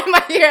 Why am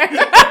I here?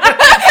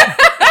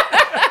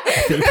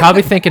 You're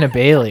probably thinking of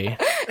Bailey.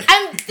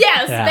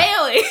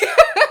 Bailey.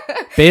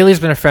 Bailey's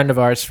been a friend of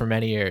ours for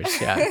many years.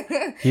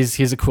 Yeah,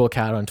 he's a cool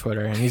cat on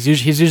Twitter, and he's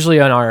usually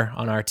on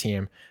our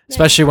team,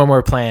 especially when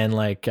we're playing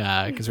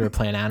because we were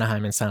playing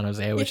Anaheim and San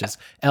Jose, which is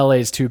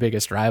LA's two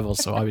biggest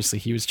rivals. So obviously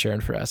he was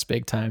cheering for us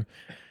big time.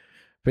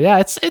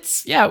 But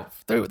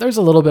there's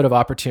a little bit of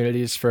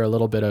opportunities for a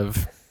little bit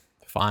of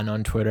fun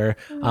on Twitter.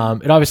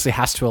 It obviously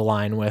has to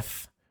align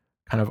with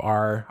kind of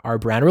our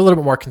brand. We're a little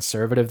bit more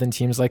conservative than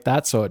teams like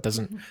that, so it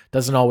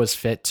doesn't always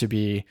fit to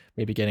be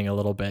maybe getting a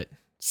little bit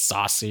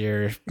saucy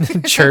or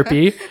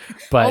chirpy,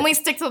 but only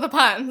stick to the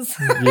puns.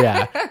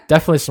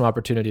 Definitely some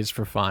opportunities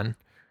for fun.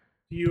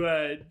 Do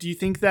you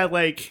think that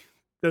like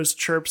those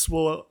chirps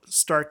will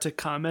start to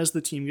come as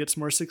the team gets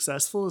more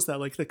successful? Is that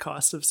like the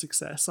cost of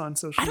success on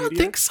social media? I don't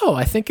think so.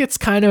 I think it's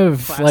kind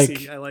of classy.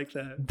 Like I like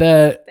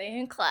that.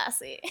 Staying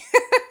classy.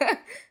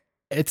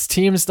 It's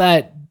teams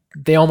that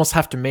they almost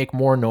have to make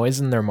more noise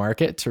in their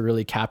market to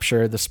really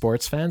capture the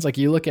sports fans. Like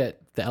you look at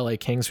the LA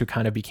Kings, who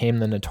kind of became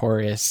the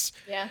notorious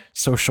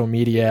social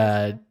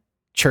media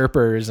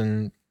chirpers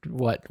and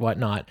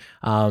whatnot.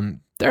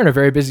 They're in a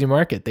very busy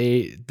market.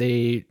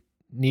 They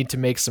need to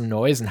make some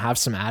noise and have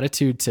some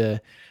attitude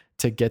to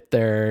get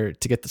the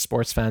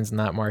sports fans in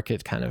that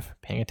market kind of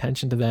paying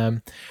attention to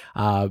them.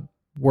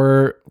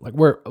 We're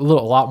a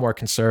lot more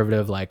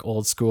conservative, like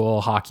old school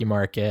hockey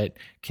market,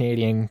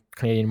 Canadian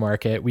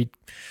market. We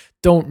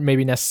don't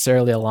maybe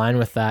necessarily align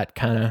with that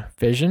kind of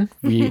vision.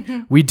 We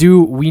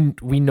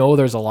know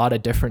there's a lot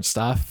of different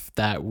stuff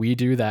that we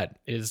do that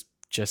is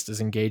just as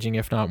engaging,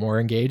 if not more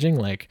engaging.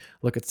 Like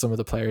look at some of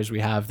the players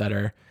we have that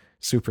are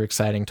super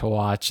exciting to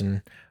watch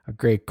and a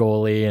great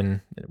goalie,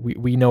 and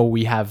we know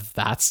we have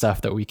that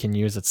stuff that we can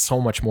use. It's so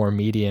much more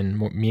meaty and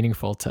more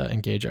meaningful to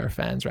engage our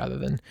fans rather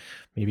than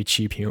maybe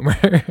cheap humor.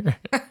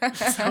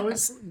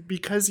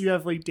 Because you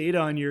have like data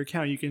on your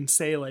account, you can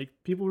say like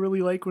people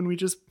really like when we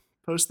just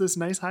post this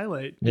nice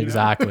highlight.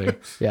 Exactly.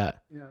 Yeah.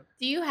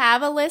 Do you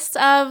have a list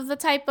of the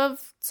type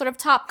of sort of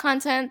top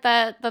content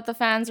that the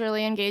fans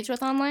really engage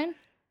with online?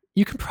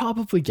 You can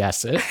probably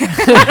guess it.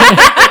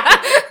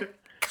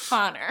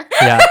 Connor.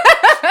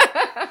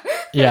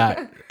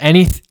 Yeah.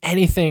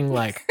 Anything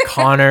like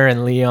Connor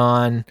and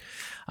Leon.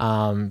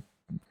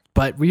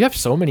 But we have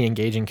so many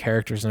engaging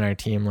characters in our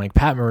team. Like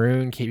Pat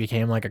Maroon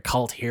became like a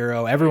cult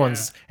hero.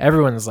 Everyone's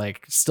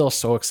like still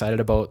so excited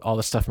about all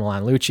the stuff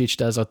Milan Lucic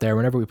does out there.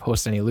 Whenever we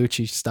post any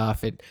Lucic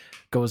stuff, it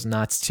goes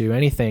nuts too.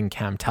 Anything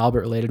Cam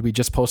Talbot related. We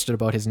just posted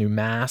about his new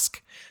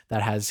mask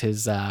that has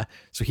his so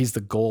he's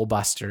the Goal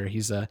Buster.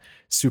 He's a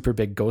super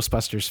big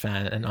Ghostbusters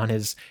fan, and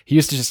he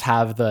used to just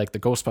have the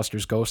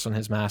Ghostbusters ghost on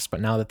his mask,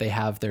 but now that they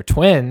have their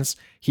twins,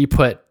 he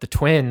put the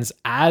twins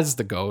as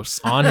the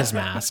ghosts on his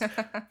mask,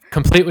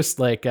 complete with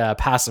like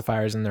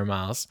pacifiers in their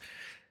mouths.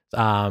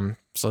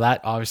 So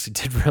that obviously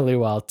did really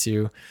well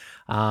too.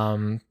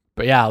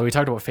 But yeah, we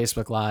talked about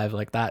Facebook Live,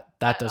 like that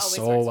does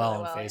so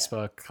well on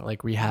Facebook. Yeah.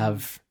 Like we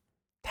have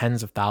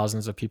tens of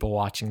thousands of people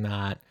watching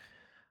that.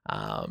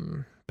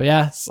 But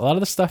yeah, it's a lot of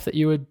the stuff that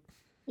you would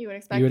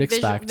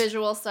expect.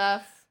 Visual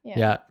stuff.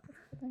 Yeah.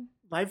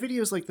 Live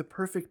video is like the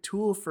perfect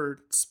tool for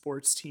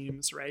sports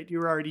teams, right?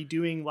 You're already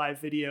doing live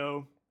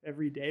video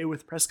every day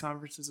with press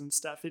conferences and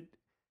stuff.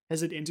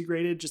 Has it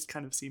integrated just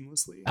kind of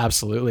seamlessly?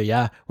 Absolutely,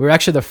 yeah. We were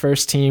actually the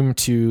first team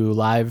to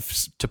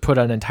put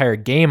an entire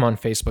game on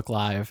Facebook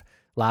Live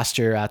last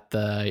year at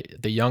the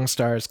Young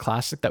Stars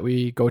Classic that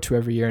we go to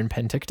every year in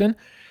Penticton.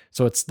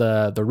 So it's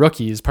the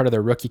rookies, part of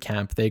their rookie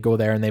camp. They go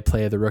there and they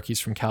play the rookies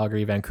from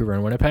Calgary, Vancouver,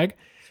 and Winnipeg.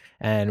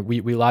 And we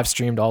live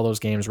streamed all those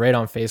games right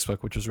on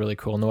Facebook, which was really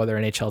cool. No other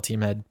NHL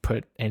team had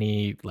put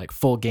any like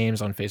full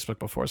games on Facebook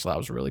before, so that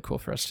was really cool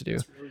for us to do.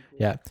 Really cool.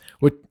 Yeah,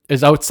 which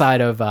is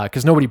outside of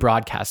because nobody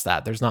broadcasts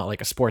that. There's not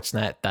like a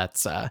Sportsnet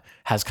that's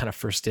has kind of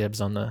first dibs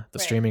on the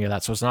streaming of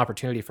that. So it's an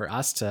opportunity for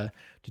us to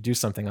do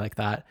something like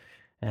that.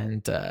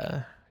 And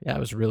yeah, it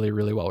was really,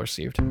 really well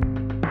received.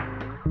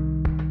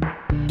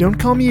 Don't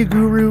Call Me a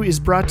Guru is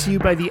brought to you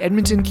by the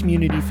Edmonton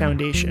Community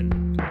Foundation.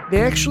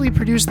 They actually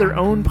produce their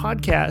own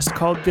podcast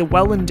called the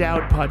Well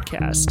Endowed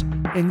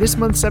Podcast. In this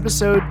month's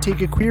episode, take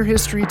a queer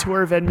history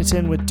tour of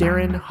Edmonton with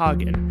Darren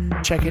Hagen.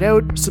 Check it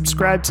out.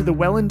 Subscribe to the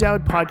Well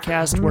Endowed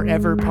Podcast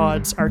wherever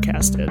pods are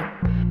casted.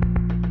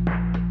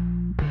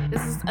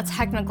 This is a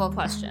technical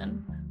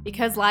question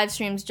because live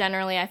streams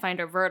generally I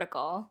find are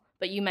vertical.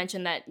 But you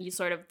mentioned that you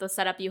sort of, the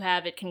setup you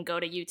have, it can go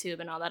to YouTube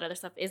and all that other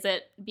stuff. Is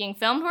it being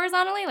filmed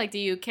horizontally? Like, do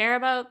you care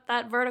about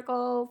that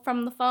vertical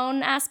from the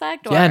phone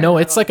aspect? Or? Yeah, no,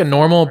 it's like a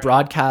normal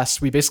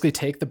broadcast. We basically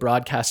take the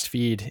broadcast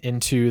feed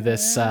into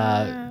this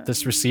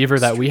this receiver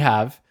that we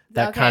have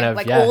that kind of,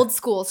 like old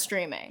school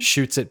streaming.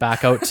 Shoots it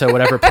back out to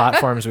whatever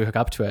platforms we hook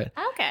up to it.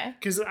 Okay.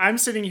 Because I'm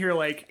sitting here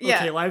like,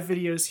 okay, live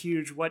video is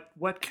huge.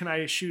 What can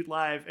I shoot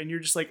live? And you're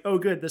just like, oh,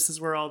 good. This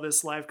is where all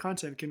this live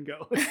content can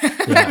go.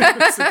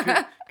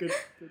 Yeah. good.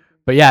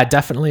 But yeah,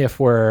 definitely if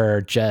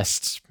we're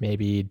just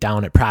maybe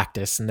down at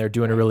practice and they're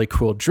doing a really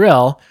cool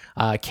drill,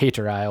 Kate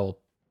or I will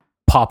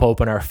pop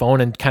open our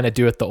phone and kind of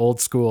do it the old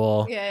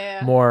school,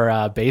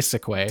 more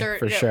basic way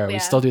for sure. We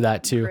still do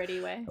that too.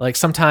 Like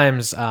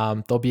sometimes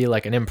there'll be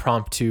like an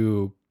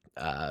impromptu,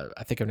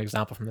 I think of an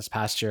example from this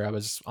past year. I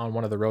was on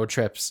one of the road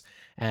trips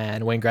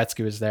and Wayne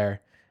Gretzky was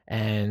there.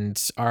 And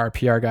our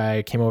PR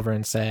guy came over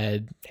and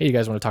said, hey, you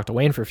guys want to talk to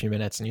Wayne for a few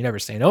minutes? And you never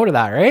say no to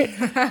that,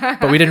 right?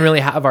 But we didn't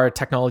really have our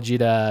technology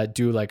to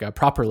do like a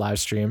proper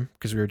live stream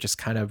because we were just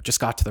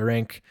got to the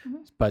rink,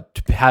 but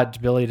had the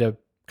ability to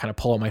kind of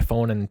pull out my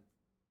phone and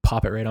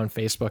pop it right on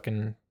Facebook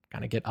and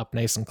kind of get up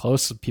nice and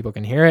close so people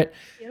can hear it.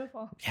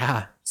 Beautiful.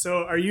 Yeah.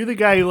 So are you the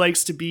guy who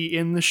likes to be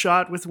in the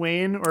shot with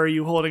Wayne, or are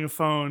you holding a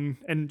phone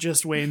and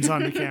just Wayne's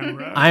on the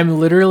camera? I'm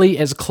literally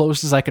as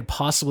close as I could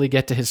possibly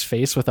get to his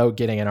face without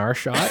getting an R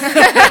shot.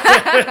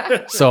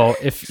 So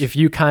if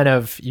you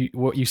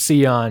what you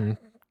see on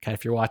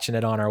if you're watching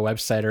it on our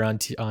website or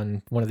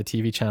on one of the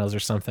TV channels or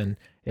something,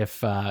 if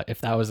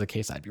that was the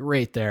case, I'd be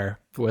right there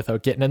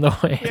without getting in the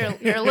way.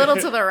 You're a little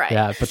to the right.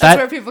 Yeah, but that's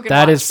where people can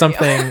that watch is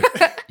something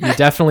you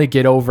definitely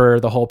get over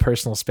the whole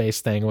personal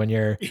space thing when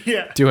you're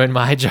doing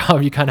my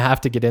job. You kind of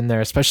have to get in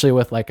there, especially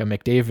with like a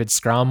McDavid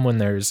scrum when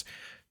there's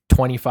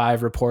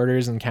 25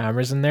 reporters and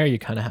cameras in there. You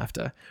kind of have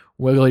to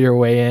wiggle your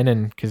way in,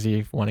 and because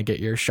you want to get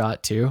your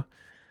shot too.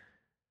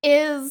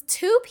 Is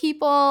 2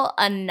 people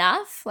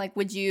enough? Like,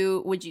 would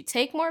you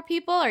take more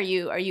people? Are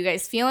you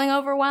guys feeling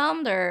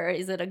overwhelmed, or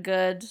is it a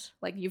good,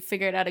 like, you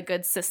figured out a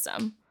good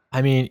system?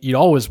 I mean, you'd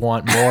always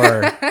want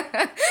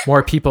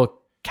more people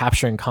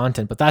capturing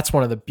content, but that's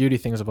one of the beauty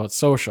things about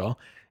social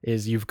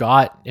is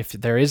if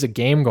there is a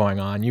game going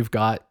on, you've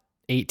got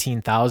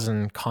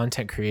 18,000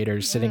 content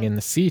creators sitting in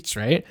the seats,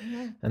 right?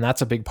 Mm-hmm. And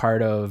that's a big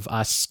part of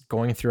us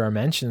going through our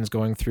mentions,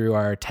 going through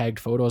our tagged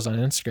photos on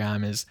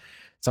Instagram is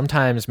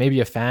sometimes maybe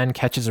a fan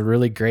catches a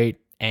really great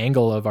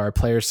angle of our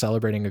players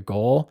celebrating a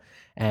goal,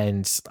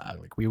 and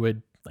like we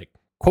would like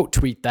quote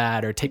tweet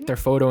that or take their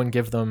photo and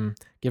give them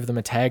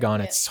a tag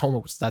on it.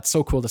 That's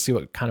so cool to see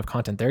what kind of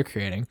content they're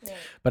creating.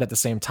 But at the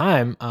same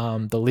time,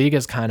 the league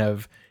has kind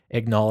of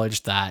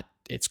acknowledged that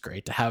it's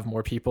great to have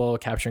more people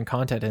capturing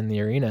content in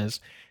the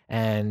arenas,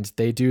 and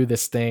they do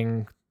this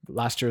thing.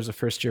 Last year was the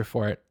first year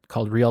for it,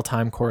 called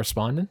real-time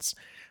correspondence.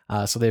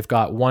 So they've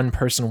got one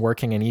person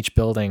working in each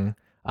building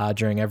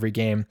during every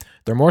game.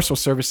 They're more so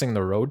servicing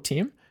the road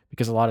team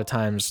because a lot of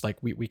times like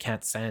we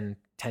can't send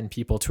 10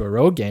 people to a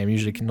road game,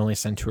 usually can only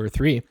send 2 or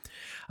 3.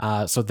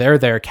 So they're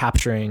there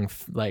capturing,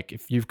 like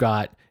if we've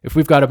got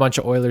a bunch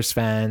of Oilers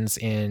fans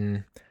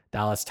in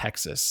Dallas,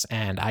 Texas,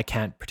 and I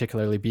can't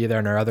particularly be there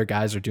and our other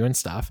guys are doing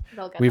stuff,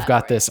 They'll get we've that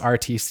got for you. this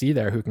RTC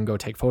there who can go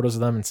take photos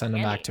of them and send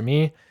them Handy. back to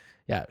me.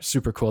 Yeah,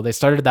 super cool. They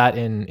started that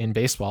in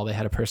baseball. They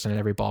had a person in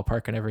every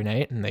ballpark and every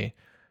night, and they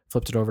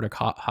flipped it over to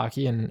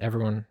hockey, and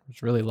everyone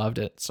really loved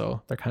it.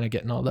 So they're kind of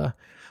getting all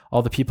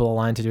the people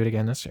aligned to do it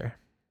again this year.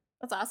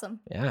 That's awesome.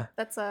 Yeah.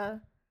 That's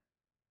are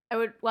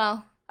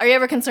you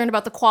ever concerned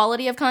about the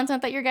quality of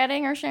content that you're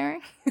getting or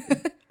sharing?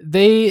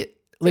 They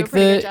a pretty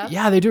good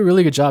job? they do a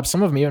really good job.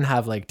 Some of them even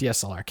have like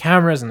DSLR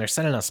cameras, and they're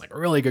sending us like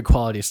really good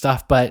quality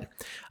stuff. But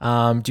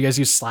do you guys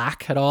use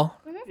Slack at all?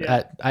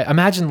 Yeah. I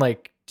imagine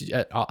like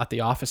at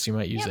the office you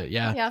might use it.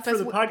 Yeah. Yeah, For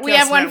the podcast we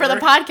have one for the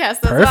network. podcast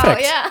as well.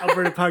 Perfect. Yeah.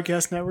 Alberta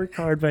Podcast Network,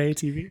 powered by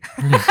ATV.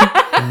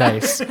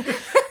 Nice.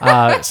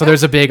 So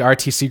there's a big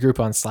RTC group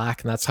on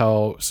Slack, and that's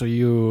how.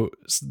 So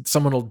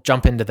someone will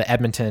jump into the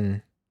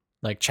Edmonton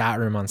like chat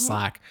room on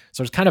Slack.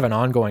 So it's kind of an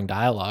ongoing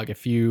dialogue.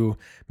 If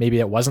maybe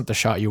it wasn't the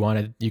shot you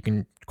wanted, you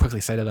can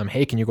quickly say to them,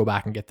 "Hey, can you go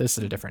back and get this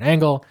at a different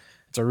angle?"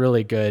 It's a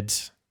really good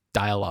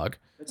dialogue.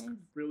 That's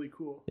really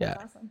cool. Yeah.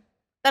 That's awesome.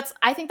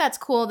 I think that's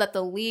cool that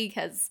the league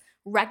has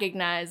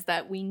recognized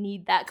that we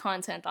need that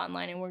content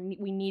online, and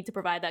we need to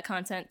provide that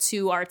content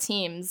to our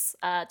teams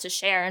to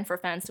share and for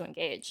fans to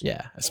engage.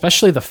 Yeah,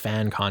 especially the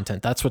fan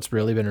content. That's what's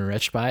really been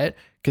enriched by it.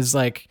 Because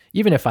like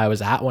even if I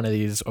was at one of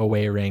these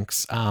away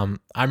rinks, I'm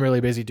really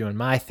busy doing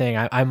my thing.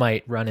 I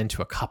might run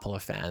into a couple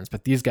of fans,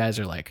 but these guys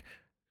are like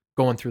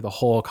going through the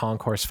whole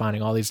concourse,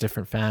 finding all these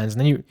different fans,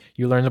 and then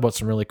you learn about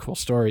some really cool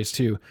stories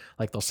too.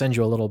 Like they'll send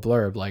you a little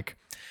blurb, like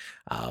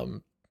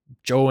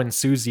Joe and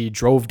Susie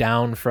drove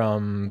down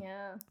from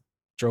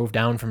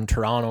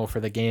Toronto for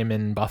the game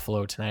in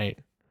Buffalo tonight.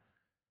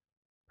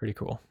 Pretty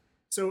cool.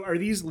 So are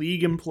these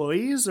league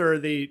employees, or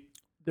are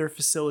they're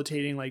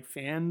facilitating like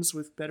fans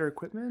with better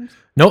equipment?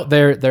 No,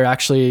 they're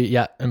actually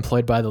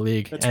employed by the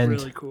league. That's and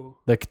really cool.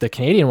 the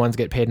Canadian ones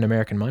get paid in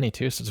American money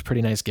too, so it's a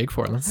pretty nice gig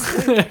for them.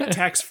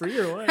 Tax free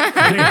or what?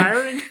 Are they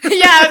hiring?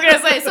 Yeah, I was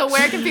gonna say. So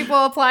where can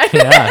people apply?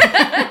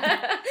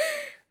 Yeah.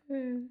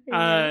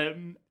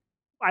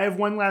 I have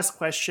one last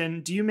question.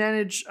 Do you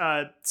manage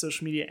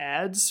social media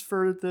ads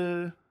for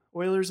the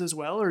Oilers as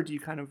well, or do you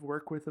kind of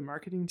work with the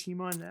marketing team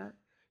on that?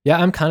 Yeah,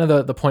 I'm kind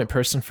of the point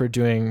person for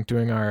doing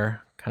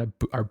our kind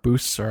of our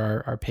boosts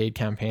or our paid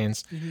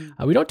campaigns.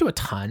 Mm-hmm. We don't do a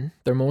ton.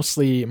 They're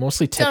mostly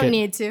ticket. Don't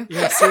need to.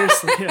 Yeah,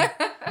 seriously. Yeah.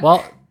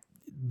 Well,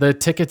 the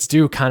tickets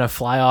do kind of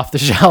fly off the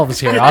shelves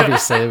here.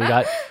 Obviously,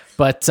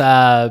 but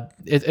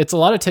it's a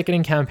lot of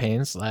ticketing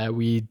campaigns.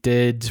 We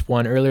did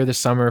one earlier this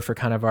summer for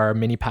kind of our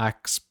mini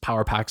packs,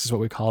 power packs is what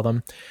we call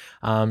them.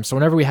 So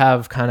whenever we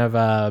have kind of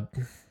a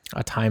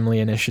timely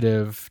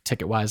initiative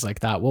ticket wise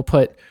like that, we'll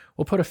put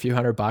a few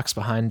 $100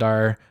 behind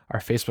our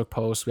Facebook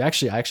post. I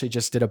actually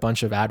just did a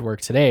bunch of ad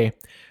work today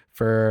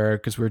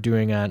because we're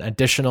doing an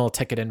additional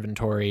ticket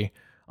inventory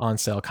on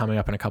sale coming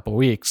up in a couple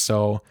weeks.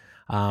 So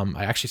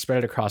I actually spread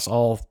it across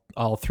all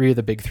three of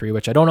the big three,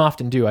 which I don't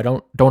often do. I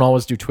don't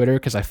always do Twitter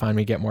because I find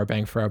we get more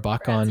bang for our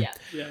buck on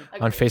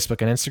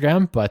Facebook and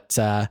Instagram. But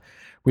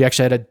we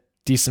actually had a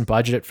decent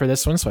budget for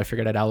this one, so I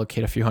figured I'd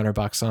allocate a few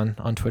 $100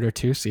 on Twitter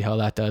too, see how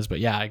that does. But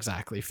yeah,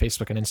 exactly.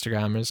 Facebook and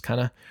Instagram is kind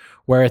of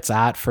where it's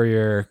at for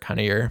your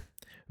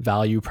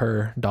value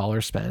per dollar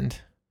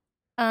spend.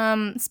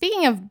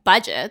 Speaking of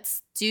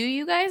budgets, do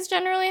you guys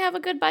generally have a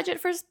good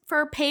budget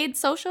for paid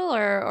social,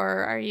 or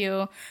are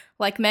you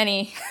like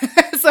many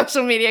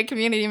social media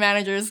community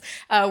managers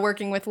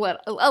working with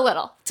a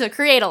little to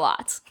create a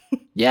lot?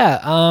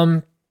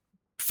 Yeah.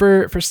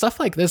 For stuff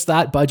like this,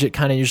 that budget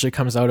kind of usually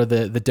comes out of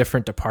the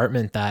different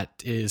department that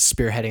is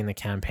spearheading the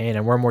campaign,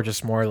 and we're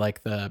more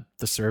like the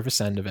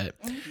service end of it.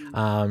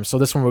 Mm-hmm. So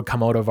this one would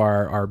come out of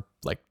our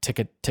like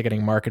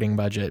ticketing marketing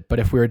budget. But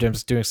if we were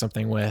just doing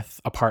something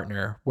with a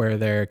partner where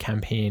their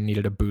campaign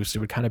needed a boost, it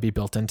would kind of be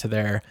built into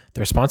their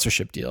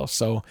sponsorship deal.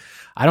 So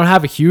I don't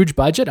have a huge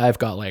budget. I've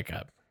got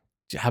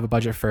have a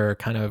budget for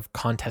kind of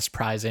contest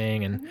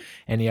prizing and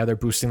any other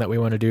boosting that we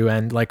want to do,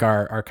 and like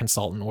our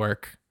consultant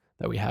work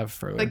that we have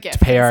for The to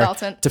pay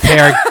consultant.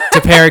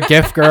 our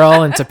gift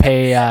girl and to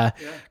pay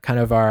kind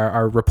of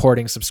our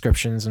reporting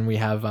subscriptions. And we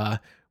have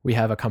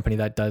a company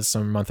that does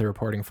some monthly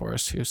reporting for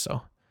us too.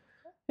 So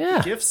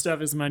yeah, Gift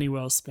stuff is money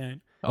well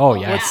spent. oh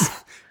yeah.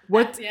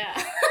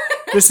 Yeah.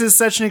 This is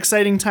such an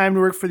exciting time to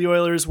work for the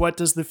Oilers. What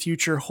does the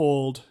future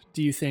hold,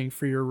 do you think,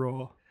 for your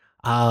role?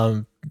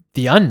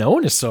 The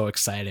unknown is so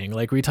exciting.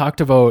 Like we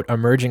talked about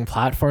emerging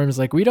platforms,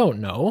 like we don't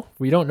know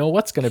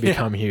what's going to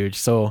become huge.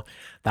 So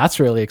that's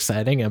really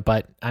exciting.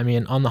 But I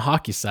mean, on the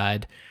hockey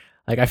side,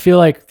 like I feel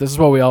like this is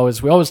what we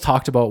always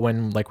talked about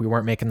when like we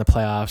weren't making the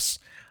playoffs.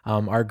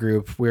 Our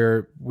group,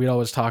 we'd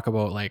always talk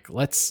about like,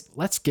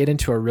 let's get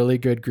into a really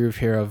good groove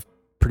here of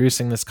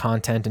producing this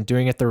content and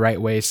doing it the right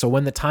way. So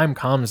when the time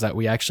comes that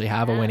we actually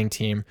have a winning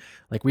team,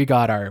 like we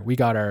got our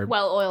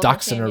well-oiled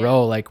ducks in a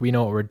row, like we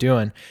know what we're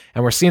doing,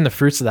 and we're seeing the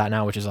fruits of that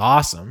now, which is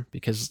awesome.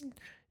 Because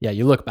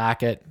you look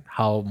back at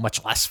how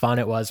much less fun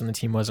it was when the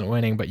team wasn't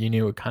winning, but you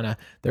knew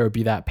there would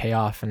be that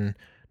payoff and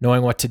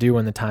knowing what to do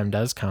when the time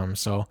does come.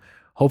 So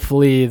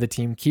hopefully the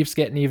team keeps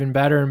getting even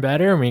better and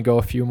better, and we go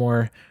a few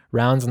more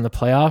rounds in the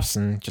playoffs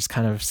and just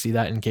kind of see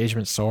that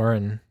engagement soar.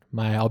 And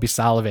I'll be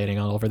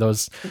salivating all over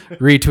those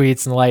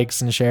retweets and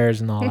likes and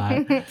shares and all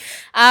that.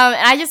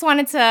 I just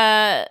wanted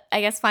to,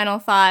 I guess, final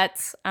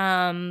thoughts.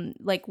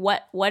 Like,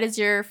 what is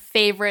your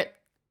favorite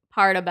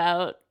part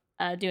about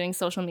doing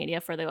social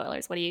media for the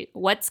Oilers?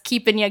 What's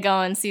keeping you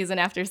going season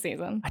after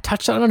season? I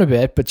touched on it a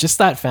bit, but just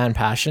that fan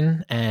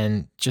passion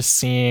and just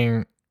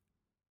seeing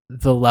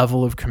the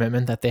level of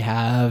commitment that they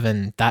have,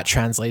 and that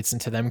translates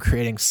into them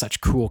creating such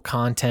cool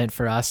content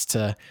for us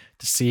to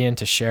see and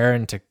to share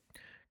and to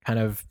kind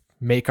of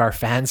make our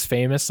fans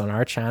famous on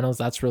our channels.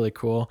 That's really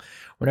cool.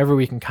 Whenever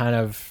we can kind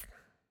of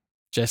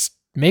just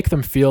make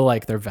them feel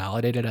like they're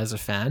validated as a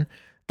fan,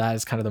 that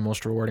is kind of the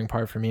most rewarding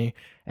part for me.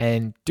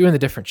 And doing the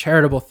different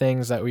charitable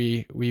things that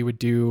we would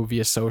do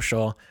via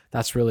social,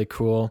 that's really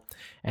cool.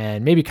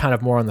 And maybe kind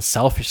of more on the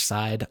selfish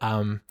side,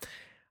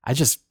 I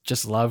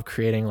just love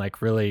creating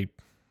like really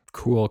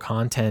cool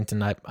content,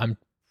 and I'm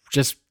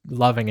just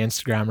loving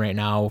Instagram right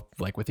now,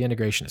 like with the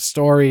integration of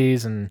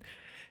stories and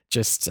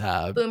just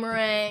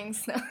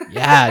boomerangs.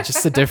 Yeah,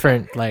 just the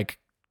different, like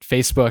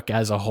Facebook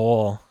as a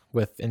whole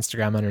with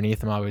Instagram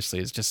underneath them obviously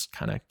is just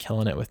kind of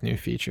killing it with new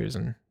features,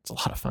 and it's a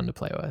lot of fun to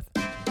play with.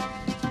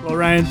 Well,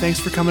 Ryan, thanks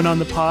for coming on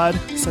the pod.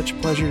 Such a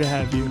pleasure to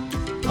have you.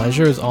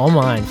 Pleasure is all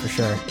mine for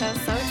sure.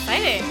 That's so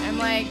exciting. I'm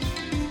like,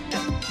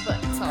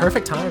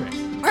 perfect timing.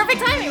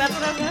 Perfect timing, that's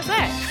what I was going to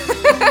say.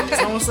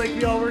 It's almost like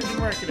we all work in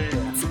marketing.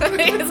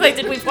 It's like,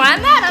 did we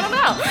plan that? I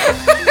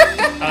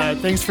don't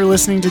know. Thanks for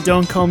listening to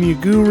Don't Call Me a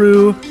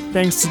Guru.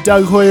 Thanks to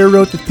Doug Hoyer,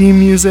 wrote the theme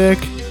music.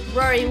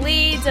 Rory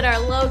Lee did our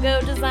logo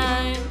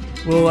design.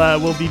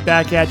 We'll be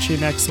back at you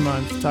next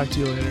month. Talk to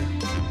you later.